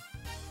 Well...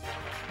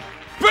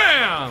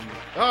 BAM!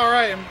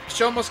 Alright,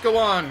 show must go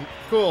on.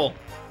 Cool.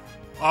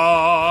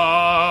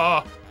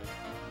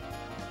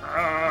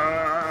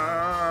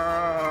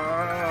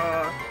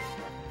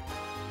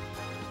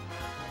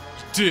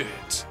 You did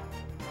it.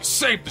 You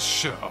saved the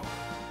show.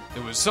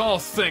 It was all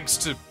thanks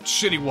to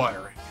shitty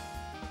wiring.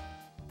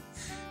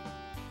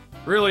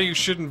 Really, you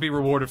shouldn't be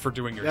rewarded for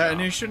doing your job.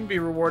 And you shouldn't be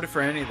rewarded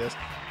for any of this.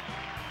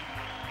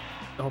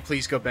 Oh,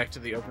 please go back to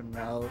the open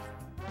mouth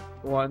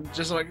one,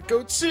 just so I can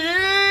go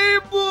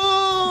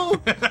table!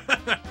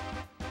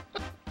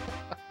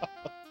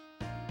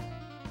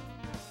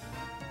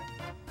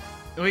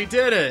 We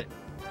did it!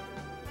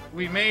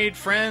 We made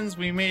friends,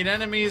 we made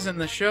enemies, and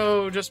the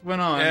show just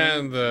went on.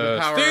 And the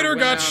power theater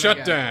went got out shut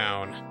again.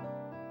 down.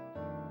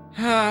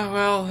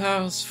 Well, that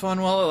was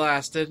fun while it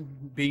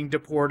lasted. Being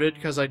deported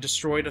because I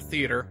destroyed a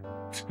theater.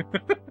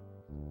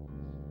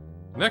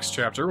 Next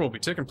chapter will be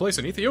taking place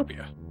in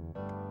Ethiopia.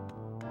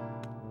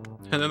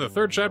 And then the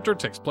third chapter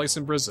takes place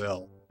in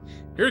Brazil.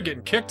 You're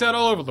getting kicked out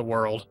all over the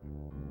world.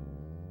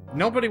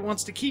 Nobody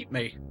wants to keep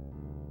me.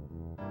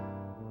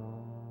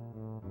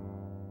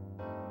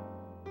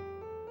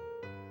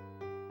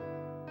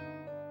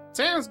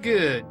 Sounds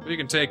good. You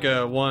can take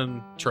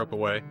one trope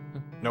away.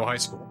 No high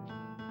school.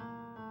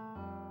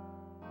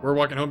 We're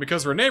walking home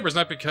because we're neighbors,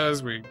 not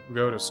because we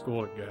go to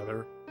school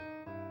together.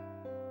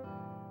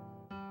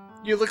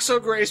 You look so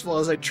graceful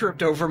as I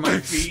tripped over my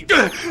feet.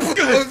 I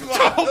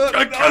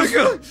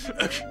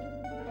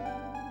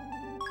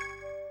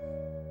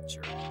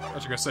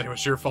was gonna say it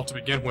was your fault to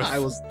begin with. I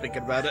was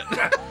thinking about it.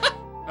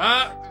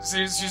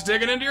 She's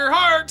digging into your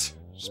heart.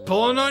 She's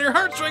pulling on your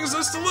heartstrings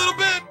just a little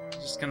bit.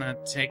 Just gonna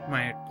take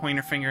my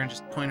pointer finger and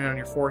just point it on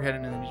your forehead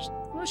and then just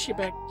push you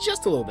back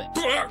just a little bit.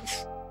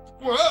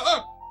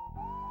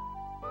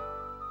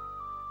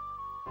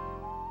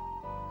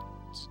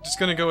 Just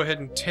gonna go ahead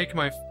and take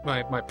my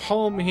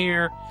palm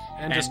here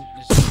and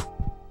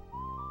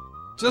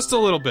just a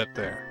little bit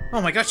there.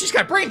 Oh my gosh, she's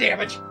got brain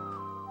damage!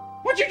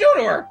 What'd you do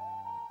to her?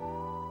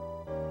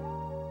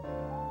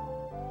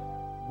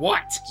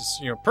 What?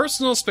 Just,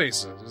 personal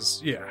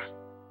spaces. Yeah.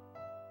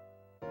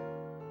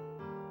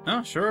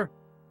 Oh, sure.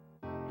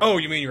 Oh,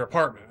 you mean your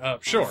apartment?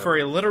 Sure. For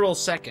a literal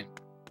second.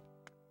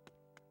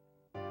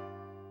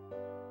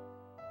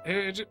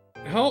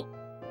 Help.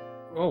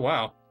 Oh,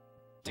 wow.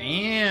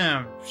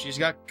 Damn, she's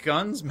got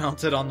guns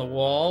mounted on the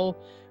wall.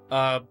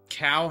 A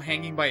cow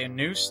hanging by a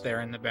noose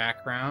there in the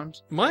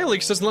background. My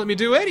leaks doesn't let me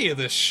do any of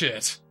this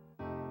shit.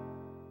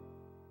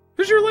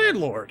 Who's your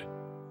landlord?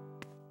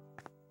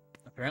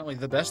 Apparently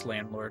the best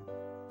landlord.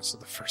 This is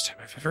the first time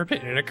I've ever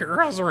been in a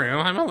girl's room.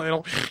 I'm a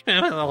little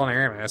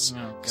nervous.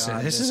 Oh, God, So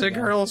this is a guy.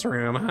 girl's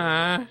room,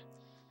 huh?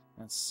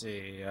 Let's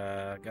see,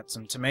 got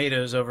some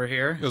tomatoes over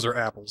here. Those are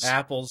apples.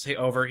 Apples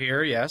over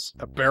here, yes.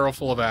 A barrel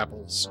full of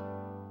apples.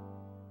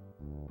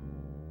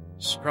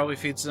 She probably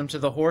feeds them to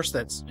the horse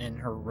that's in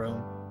her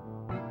room.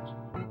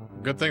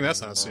 Good thing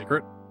that's not a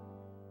secret.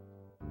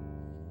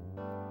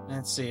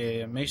 Let's see,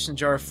 a mason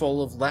jar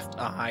full of left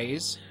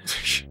eyes.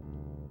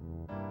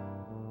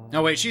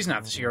 No, wait, she's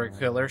not the serial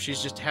killer.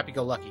 She's just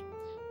happy-go-lucky.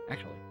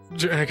 Actually.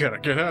 I gotta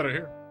get out of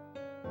here.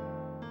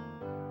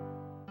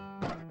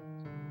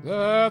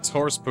 That's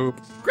horse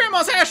poop.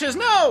 Grandma's ashes,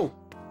 no!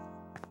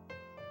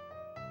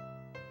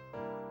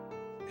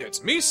 It's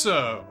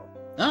miso.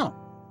 Oh.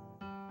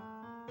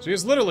 She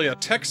is literally a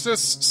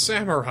Texas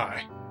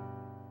samurai.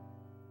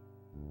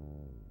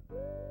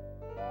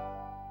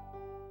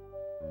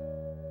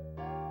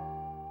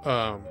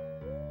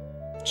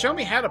 Show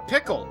me how to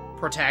pickle,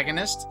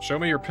 protagonist. Show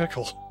me your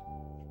pickle.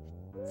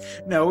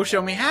 No,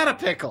 show me how to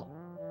pickle.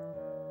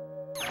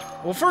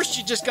 Well, first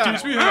you just gotta...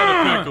 Teach me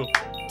how to pickle.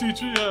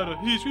 Teach me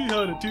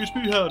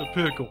how to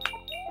pickle.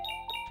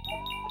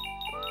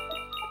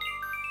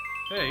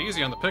 Hey,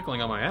 easy on the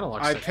pickling on my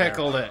analog I stick there.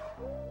 pickled it.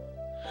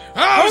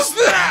 How's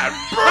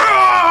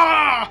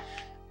that?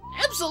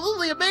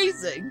 Absolutely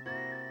amazing!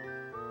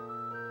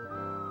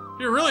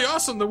 You're really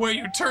awesome the way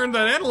you turned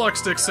that analog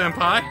stick,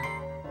 senpai.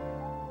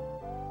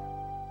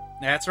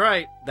 That's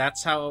right.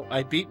 That's how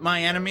I beat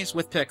my enemies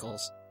with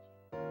pickles.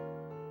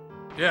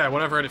 Yeah,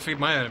 whenever I defeat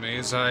my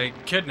enemies, I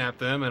kidnap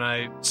them and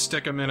I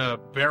stick them in a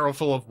barrel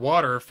full of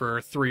water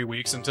for 3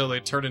 weeks until they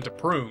turn into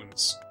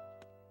prunes.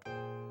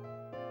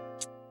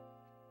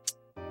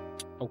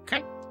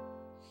 Okay.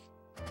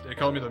 They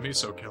call me the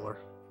miso killer.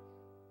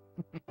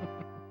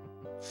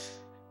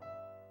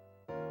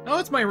 Oh,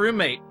 it's my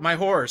roommate, my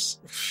horse.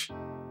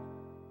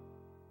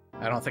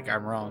 I don't think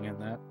I'm wrong in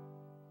that.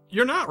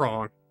 You're not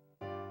wrong.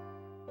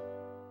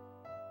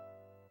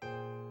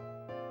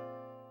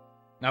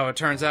 Now it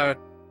turns out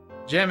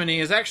Gemini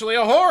is actually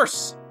a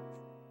horse!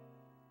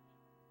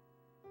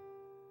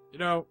 You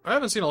know, I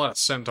haven't seen a lot of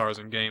centaurs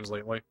in games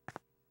lately.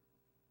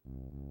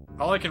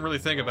 All I can really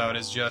think about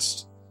is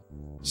just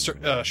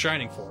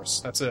Shining Force.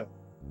 That's it.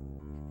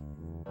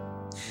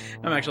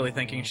 I'm actually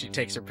thinking she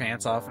takes her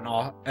pants off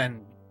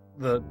and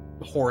the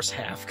horse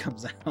half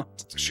comes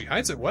out. She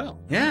hides it well.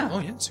 Yeah. Oh,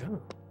 yes, yeah.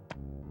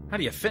 How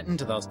do you fit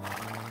into those?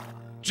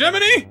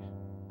 Gemini!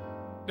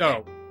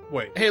 Oh,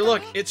 wait. Hey,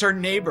 look, it's her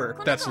neighbor.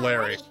 That's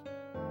Larry.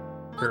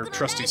 Her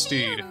trusty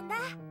steed.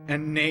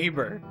 And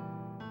neighbor.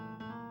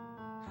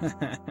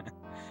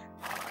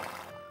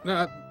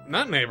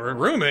 Not neighbor,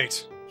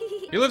 roommate.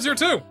 He lives here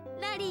too.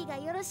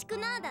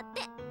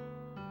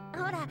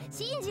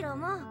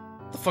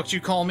 The fuck you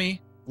call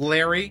me?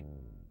 Larry?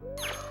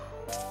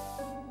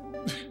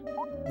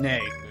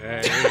 Nay.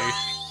 Nay.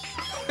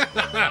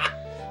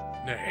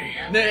 Nay.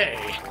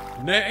 Nay.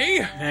 Nay?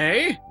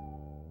 Nay?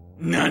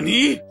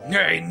 Nani?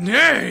 Nay,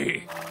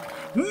 nay!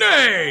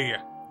 Nay!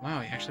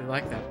 Wow, you actually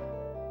like that.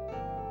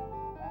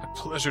 A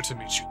pleasure to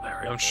meet you,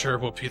 Larry. I'm sure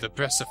we'll be the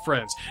best of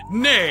friends.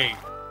 Nay!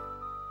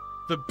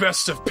 The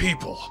best of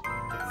people.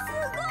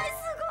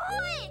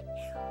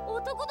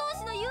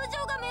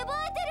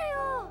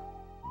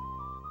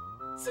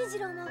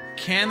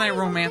 Can I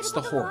romance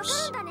the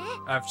horse?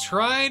 I've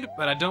tried,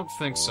 but I don't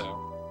think so.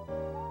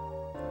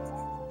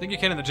 I think you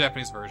can in the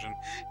Japanese version.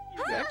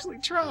 You actually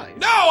tried.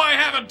 No, I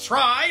haven't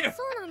tried!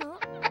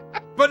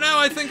 But now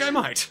I think I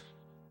might.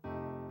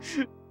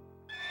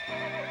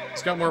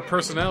 He's got more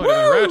personality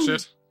than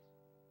Ratchet.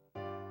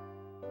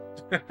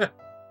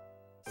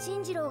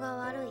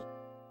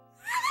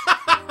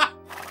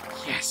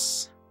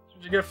 Yes.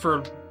 What'd you get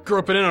for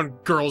groping in on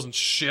girls and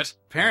shit?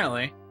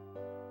 Apparently.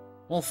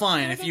 Well,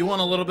 fine. If you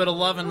want a little bit of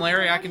love and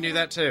Larry, I can do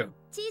that too.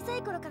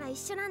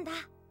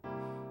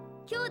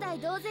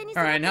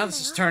 Alright, now this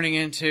is turning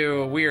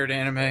into a weird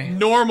anime.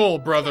 Normal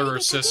brother or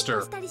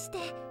sister.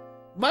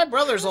 My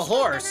brother's a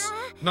horse.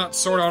 Not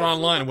Sword Art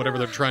Online, whatever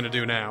they're trying to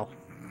do now.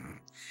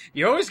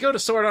 You always go to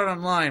Sword Art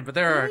Online, but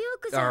there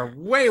are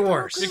way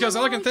worse. Because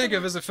all I can think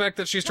of is the fact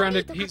that he's trying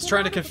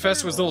to confess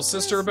to his little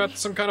sister about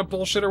some kind of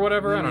bullshit or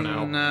whatever. I don't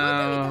know.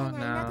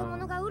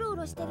 No.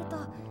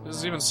 This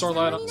is even Sword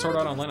Art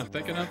Online I'm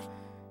thinking of.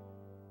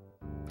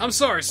 I'm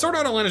sorry, Sword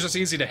Art Online is just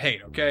easy to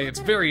hate, okay? It's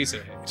very easy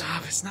to hate.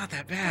 Stop, it's not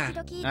that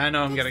bad. I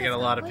know I'm gonna get a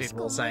lot of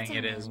people saying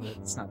it is, but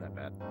it's not that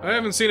bad. I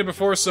haven't seen it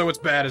before, so it's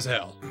bad as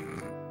hell.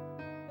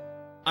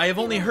 I have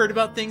only heard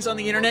about things on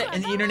the internet,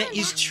 and the internet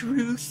is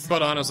truth.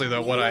 But honestly,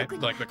 though,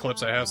 the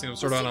clips I have seen of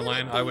Sword Art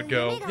Online, I would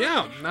go,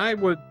 yeah, I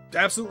would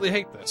absolutely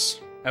hate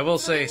this. I will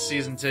say,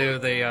 Season 2,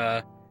 they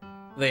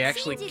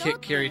actually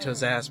kicked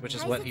Kirito's ass, which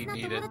is what he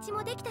needed.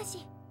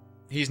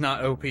 He's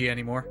not OP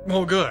anymore.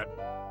 Oh, good.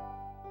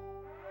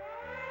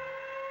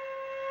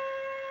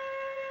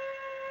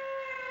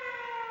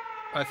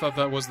 I thought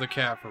that was the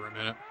cat for a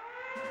minute.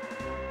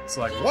 It's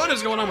like, what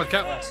is going on with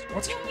Catlass?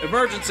 What's...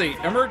 Emergency!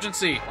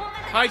 Emergency!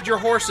 Hide your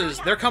horses!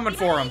 They're coming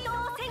for him!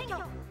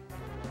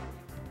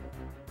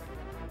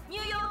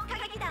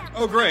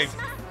 Oh, great.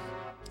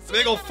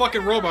 Big old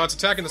fucking robots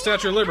attacking the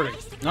Statue of Liberty.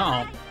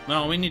 Uh-oh.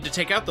 No, we need to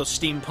take out those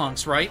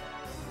steampunks, right?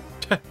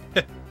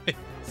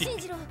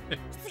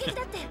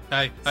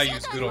 I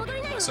use good old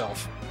names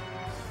myself.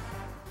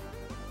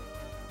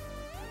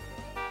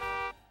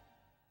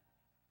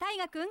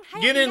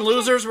 Get in,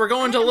 losers! We're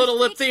going to Little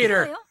Lip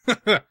Theater!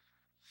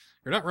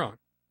 You're not wrong.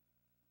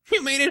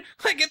 You made it!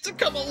 I get to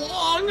come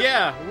along!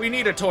 Yeah, we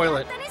need a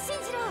toilet.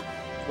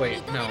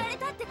 Wait, no.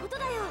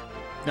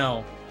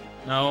 No.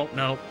 No,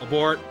 no.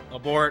 Abort.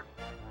 Abort.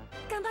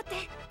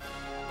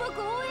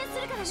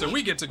 So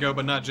we get to go,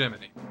 but not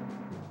Jiminy.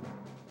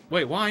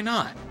 Wait, why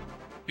not?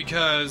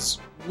 Because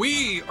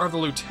we are the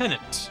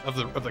lieutenant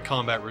of the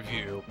combat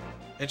review,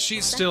 and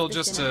she's still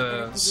just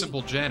a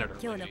simple janitor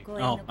lady.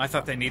 Oh, I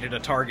thought they needed a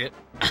target.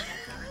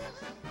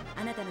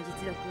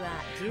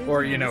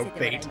 Or, you know,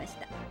 bait.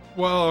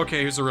 Well,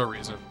 okay, here's the real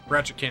reason.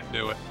 Ratchet can't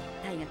do it.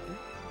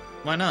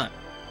 Why not?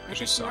 Because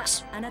she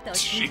sucks.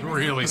 She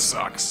really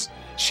sucks.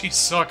 She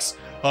sucks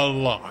a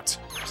lot.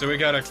 So we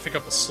gotta pick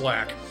up the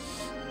slack.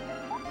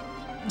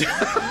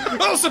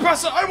 Oh,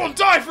 Sebasta, I will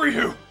die for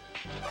you!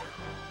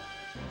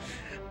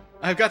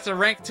 I've got to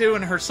rank 2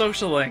 in her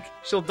social link.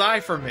 She'll die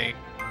for me.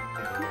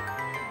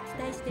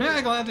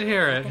 Yeah, glad to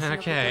hear it.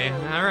 Okay,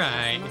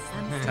 alright.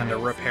 Time to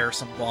repair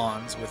some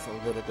bonds with a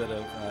little bit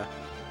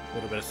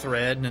of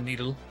thread and a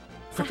needle.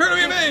 Prepare to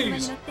be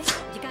amazed!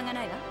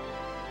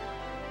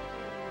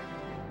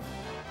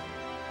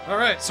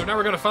 Alright, so now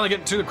we're gonna finally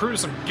get into the crew to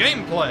some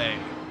gameplay.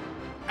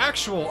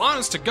 Actual,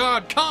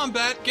 honest-to-God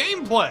combat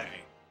gameplay!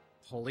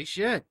 Holy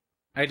shit.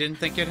 I didn't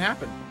think it'd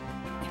happen.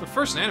 But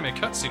first, an anime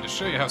cutscene to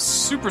show you how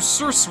super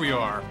source we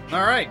are.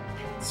 Alright,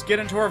 let's get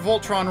into our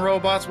Voltron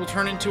robots. We'll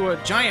turn into a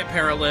giant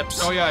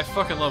paralips. Oh yeah, I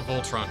fucking love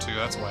Voltron too.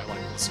 That's why I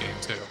like this game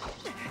too.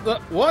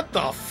 What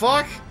the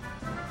fuck?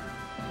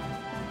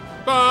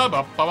 Ba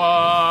ba ba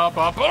ba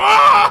ba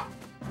ba!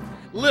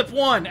 Lip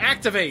 1,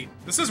 activate!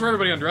 This is where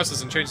everybody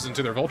undresses and changes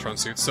into their Voltron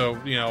suits, so,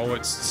 you know,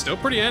 it's still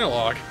pretty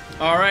analog.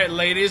 Alright,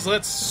 ladies,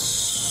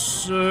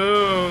 let's...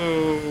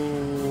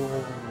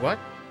 what?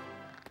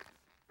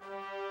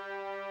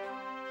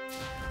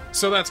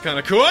 So that's kind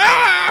of cool.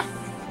 Ah!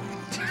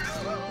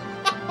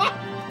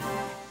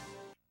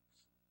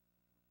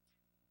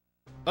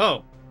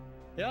 Oh.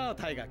 This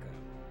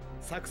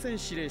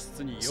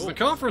is the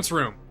conference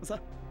room. This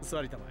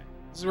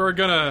is where we're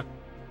gonna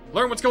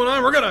learn what's going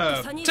on. We're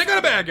gonna take out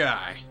a bad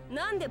guy.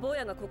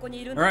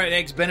 Alright,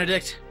 Eggs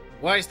Benedict.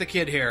 Why is the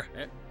kid here?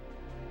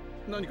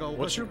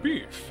 What's your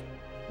beef?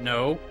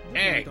 No.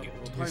 Egg.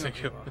 You think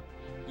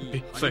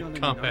beef like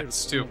combat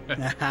stew. But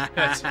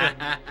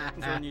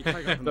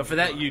for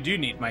that, you do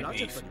need my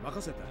beef.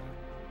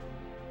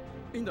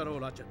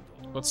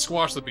 Let's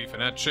squash the beef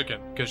and add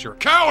chicken, because you're a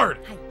coward!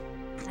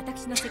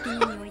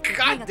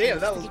 God damn,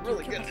 that was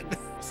really good.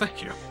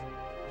 Thank you.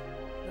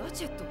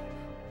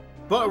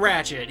 But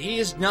Ratchet, he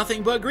is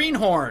nothing but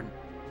greenhorn.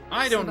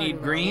 I don't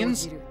need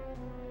greens.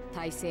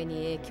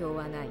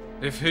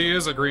 If he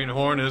is a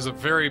greenhorn, it is a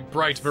very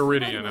bright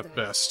viridian at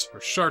best.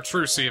 Or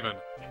chartreuse, even.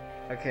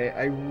 Okay,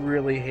 I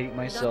really hate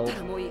myself.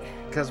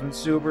 Because when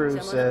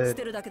Subaru said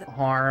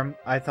harm,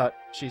 I thought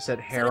she said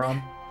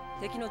harem.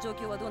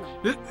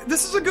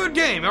 This is a good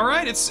game,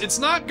 alright? It's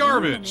not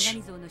garbage.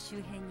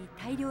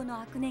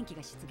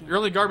 You're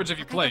only garbage if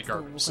you play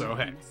garbage, so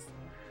hey.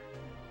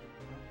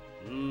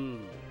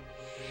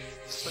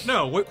 But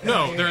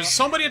no, there's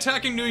somebody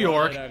attacking New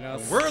York.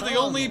 We're the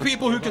only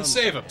people who can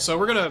save him, so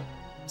we're gonna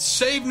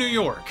save New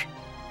York.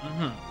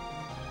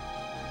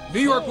 Mm-hmm. New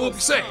York will be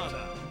saved.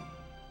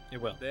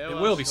 It will. It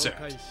will be saved.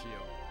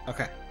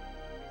 Okay.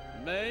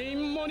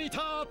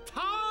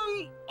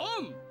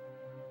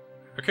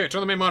 Okay,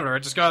 turn the main monitor. I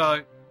just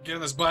gotta get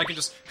on this bike and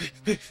just...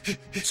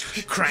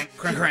 Crank,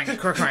 crank, crank,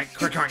 crank, crank,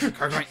 crank, crank,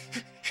 crank.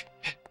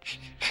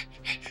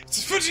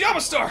 It's a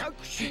Fujiyama Star!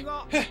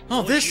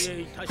 Oh, this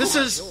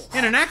is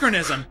an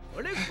anachronism.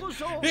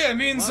 Yeah, it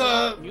means,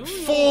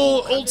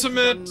 full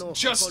ultimate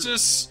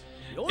justice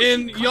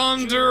in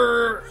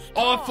yonder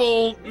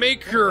awful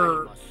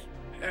maker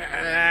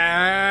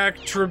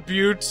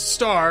attribute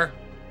star.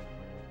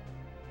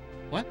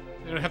 What?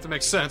 It don't have to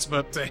make sense,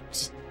 but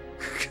thanks.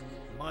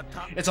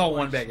 It's all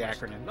one big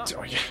acronym.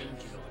 Oh, yeah.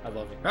 I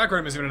love it.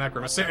 Acronym isn't even an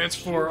acronym. It stands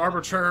for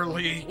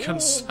arbitrarily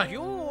concise. I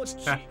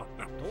don't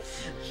know.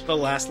 The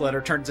last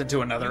letter turns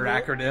into another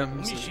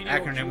acronym.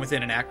 Acronym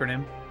within an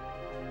acronym.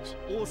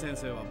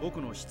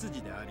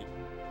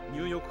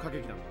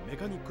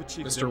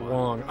 Mr.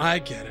 Wong, I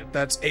get it.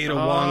 That's Ada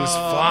Wong's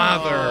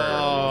father.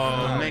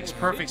 Oh, makes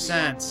perfect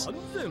sense.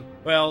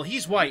 Well,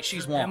 he's white,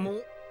 she's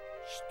Wong.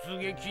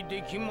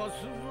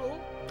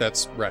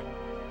 That's right.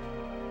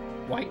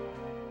 White?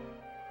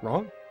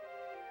 Wrong?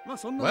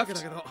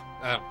 Left?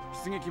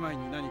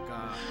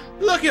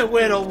 Look at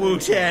Widow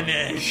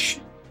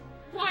Lieutenant!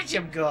 Watch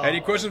him go! Any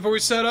questions before we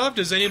set off?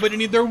 Does anybody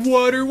need their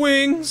water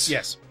wings?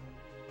 Yes.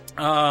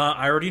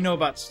 I already know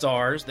about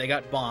stars. They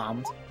got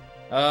bombed.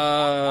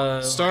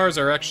 Stars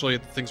are actually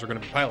the things we're going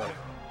to be piloting.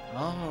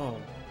 Oh.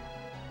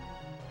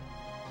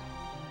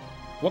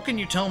 What can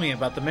you tell me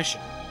about the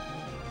mission?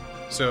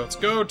 So let's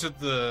go to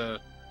the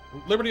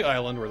Liberty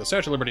Island, where the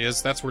Statue of Liberty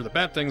is. That's where the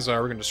bad things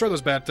are. We're going to destroy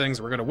those bad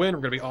things. We're going to win.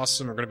 We're going to be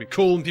awesome. We're going to be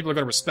cool, and people are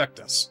going to respect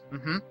us.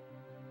 Mm-hmm.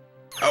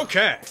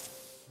 Okay.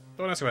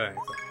 Don't ask about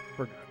anything.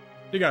 We're good.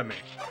 You got me.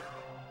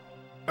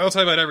 I'll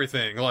tell you about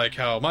everything, like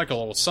how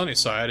Michael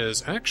Sunnyside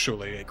is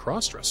actually a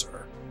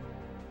crossdresser.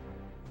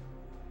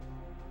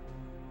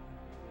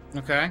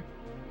 Okay.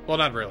 Well,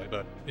 not really,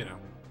 but, you know.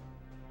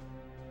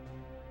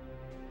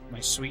 My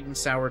sweet and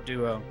sour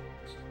duo.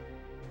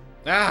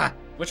 Ah!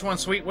 Which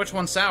one's sweet, which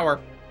one's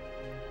sour?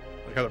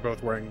 Like how they're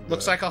both wearing...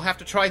 Looks like I'll have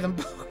to try them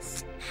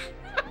both.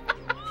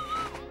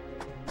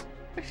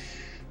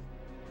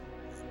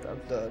 I'm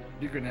done.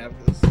 You can have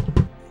this.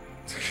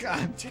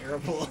 I'm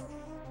terrible.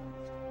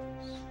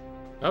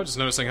 I was just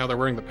noticing how they're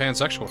wearing the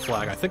pansexual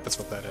flag. I think that's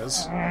what that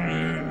is.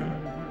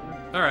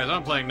 Alright,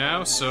 I'm playing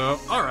now, so...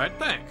 Alright,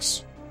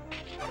 thanks.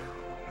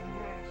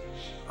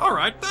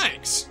 Alright,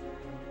 thanks!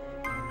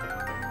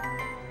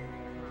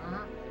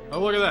 Oh,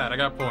 look at that. I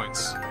got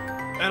points.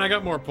 And I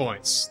got more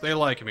points. They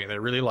like me. They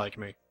really like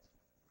me.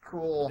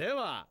 Cool.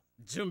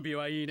 So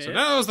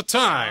now is the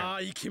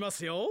time.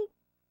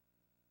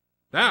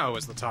 Now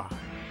is the time.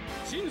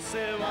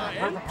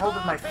 How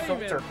did my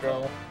filter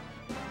go?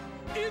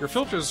 Your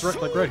filter's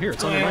right here.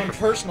 It's on your My own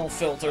microphone. personal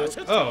filter.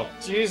 Oh.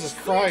 Jesus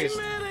Christ.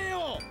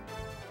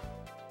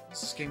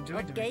 What's this game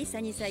doing to me?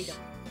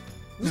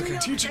 I'm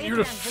teaching you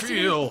to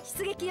feel.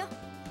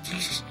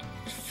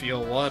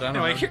 Feel what? I don't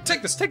Anyway, know. here,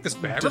 take this back.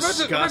 We're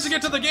about to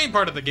get to the game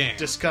part of the game.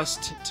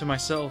 Disgust to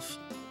myself.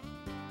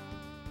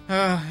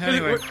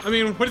 Anyway. I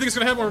mean, what do you think is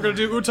going to happen when we're going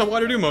to do Uta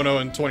Wateru Mono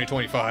in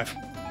 2025?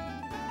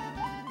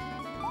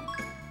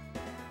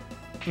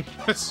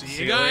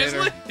 See you guys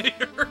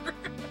later.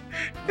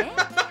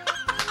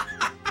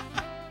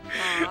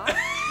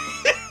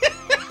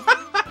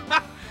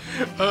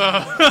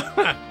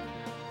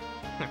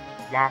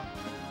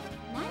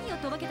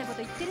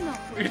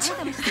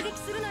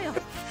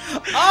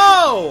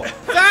 Oh!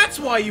 That's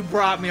why you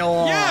brought me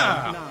along!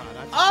 Yeah!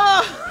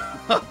 Oh!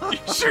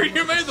 You sure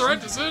you made the right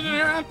decision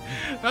here?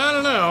 I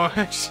don't know.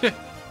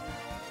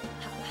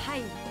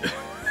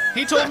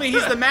 He told me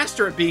he's the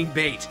master at being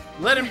bait.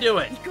 Let him do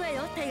it.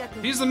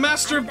 He's the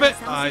master bait.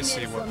 I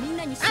see what.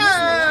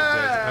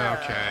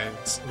 Ah! Okay,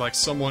 it's like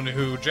someone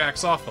who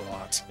jacks off a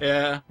lot.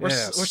 Yeah, we're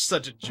Yes.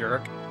 such a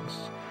jerk.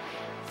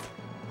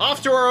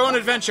 Off to our own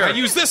adventure. I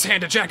use this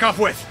hand to jack off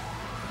with.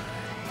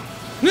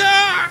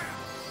 Ah!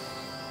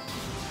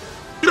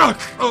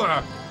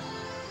 Ugh!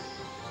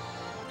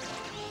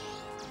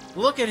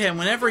 Look at him.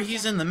 Whenever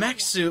he's in the mech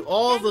suit,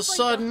 all of a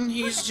sudden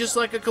he's just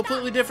like a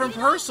completely different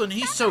person.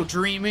 He's so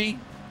dreamy.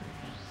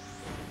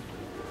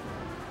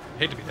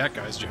 Hate to be that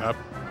guy's job.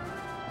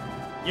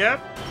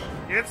 Yep.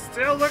 It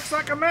still looks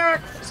like a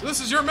mech. So this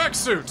is your mech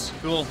suit.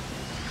 Cool.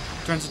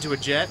 Turns into a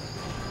jet.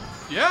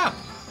 Yeah,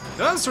 it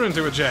does turn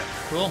into a jet.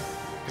 Cool.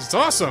 Because it's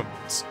awesome.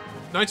 It's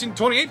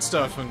 1928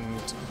 stuff, and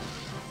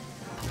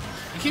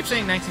You keep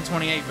saying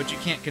 1928, but you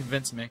can't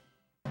convince me.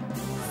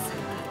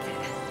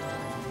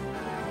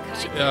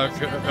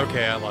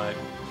 okay, I lied.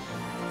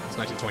 It's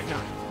 1929.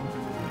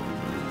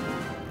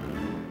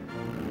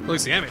 At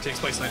least the anime takes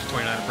place in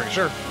 1929, I'm pretty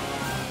sure.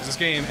 'Cause this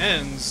game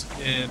ends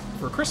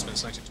for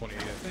Christmas,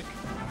 1928, I think.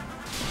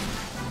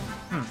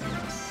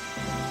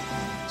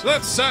 So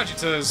that's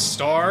Sagita's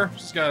star.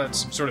 She's got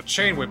some sort of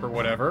chain whip or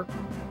whatever.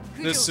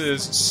 This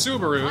is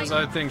Subaru's.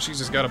 I think she's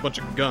just got a bunch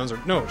of guns, or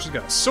no, she's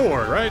got a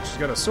sword, right? She's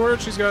got a sword.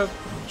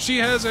 She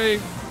has a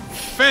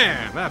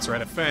fan. That's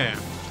right, a fan.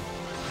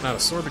 not a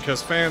sword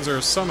because fans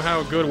are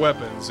somehow good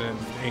weapons in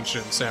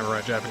ancient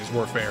samurai Japanese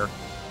warfare.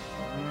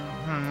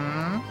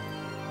 Hmm.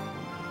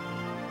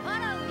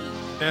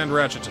 And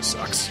Ratchet just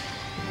sucks.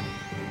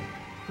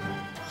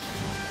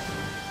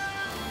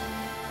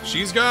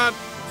 She's got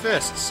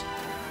Fists.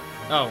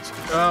 oh,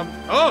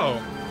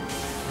 oh,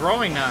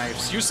 Throwing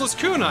knives. useless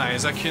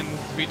kunais that can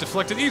be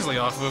deflected easily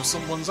off of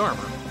someone's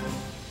armor.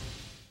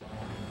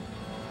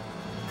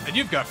 And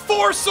you've got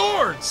 4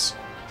 swords.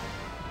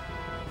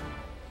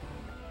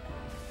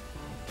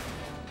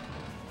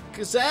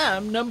 Cause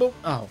I'm number...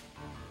 Oh.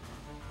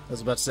 I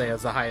was about to say I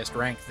was the highest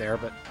rank there,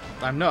 but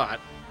I'm not.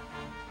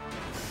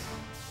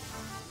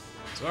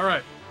 So,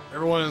 alright,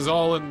 everyone is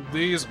all in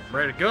these,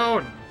 ready to go,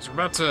 and we're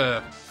about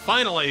to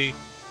finally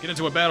get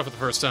into a battle for the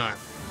first time.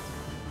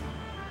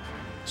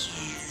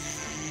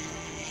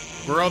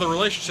 Where all the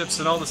relationships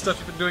and all the stuff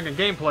you've been doing in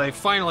gameplay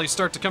finally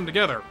start to come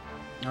together.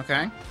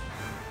 Okay.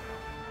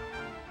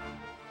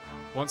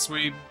 Once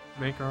we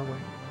make our way.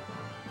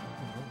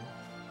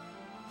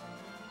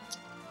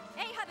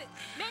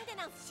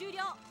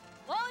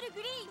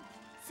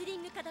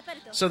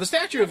 So the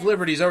Statue of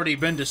Liberty's already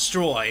been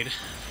destroyed.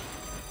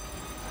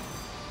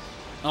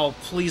 Oh,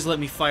 please let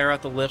me fire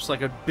out the lips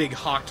like a big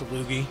hawked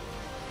loogie.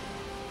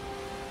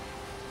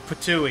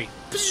 Patooey.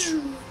 It's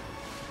a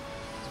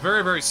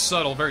very, very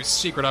subtle, very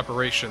secret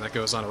operation that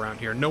goes on around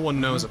here. No one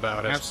knows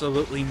about it.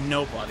 Absolutely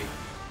nobody.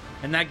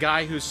 And that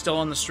guy who's still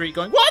on the street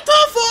going, "What the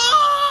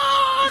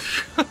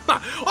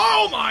fuck?"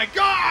 Oh my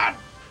god!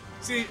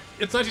 See,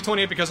 it's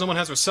 1928 because no one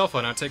has their cell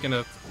phone out taking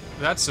a...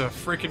 That's a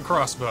freaking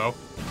crossbow.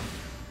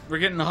 We're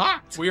getting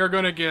hawked. We are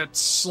gonna get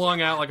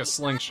slung out like a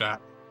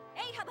slingshot.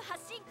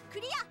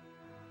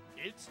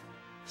 It's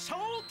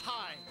soul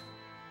time.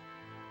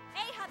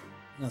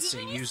 Let's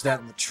see, use that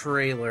in the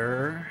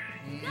trailer.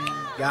 And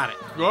got it.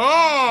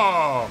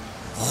 Oh!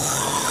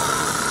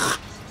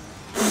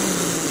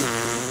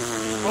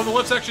 Well, the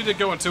lips actually did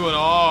go into an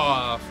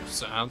off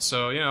sound,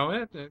 so, you know,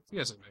 it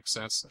yes, it makes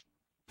sense.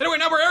 Anyway,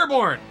 now we're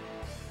airborne!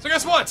 So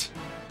guess what?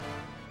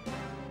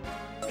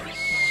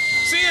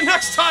 See you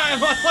next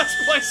time on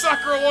Let's Play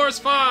Sakura Wars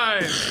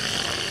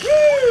 5!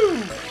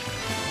 Woo!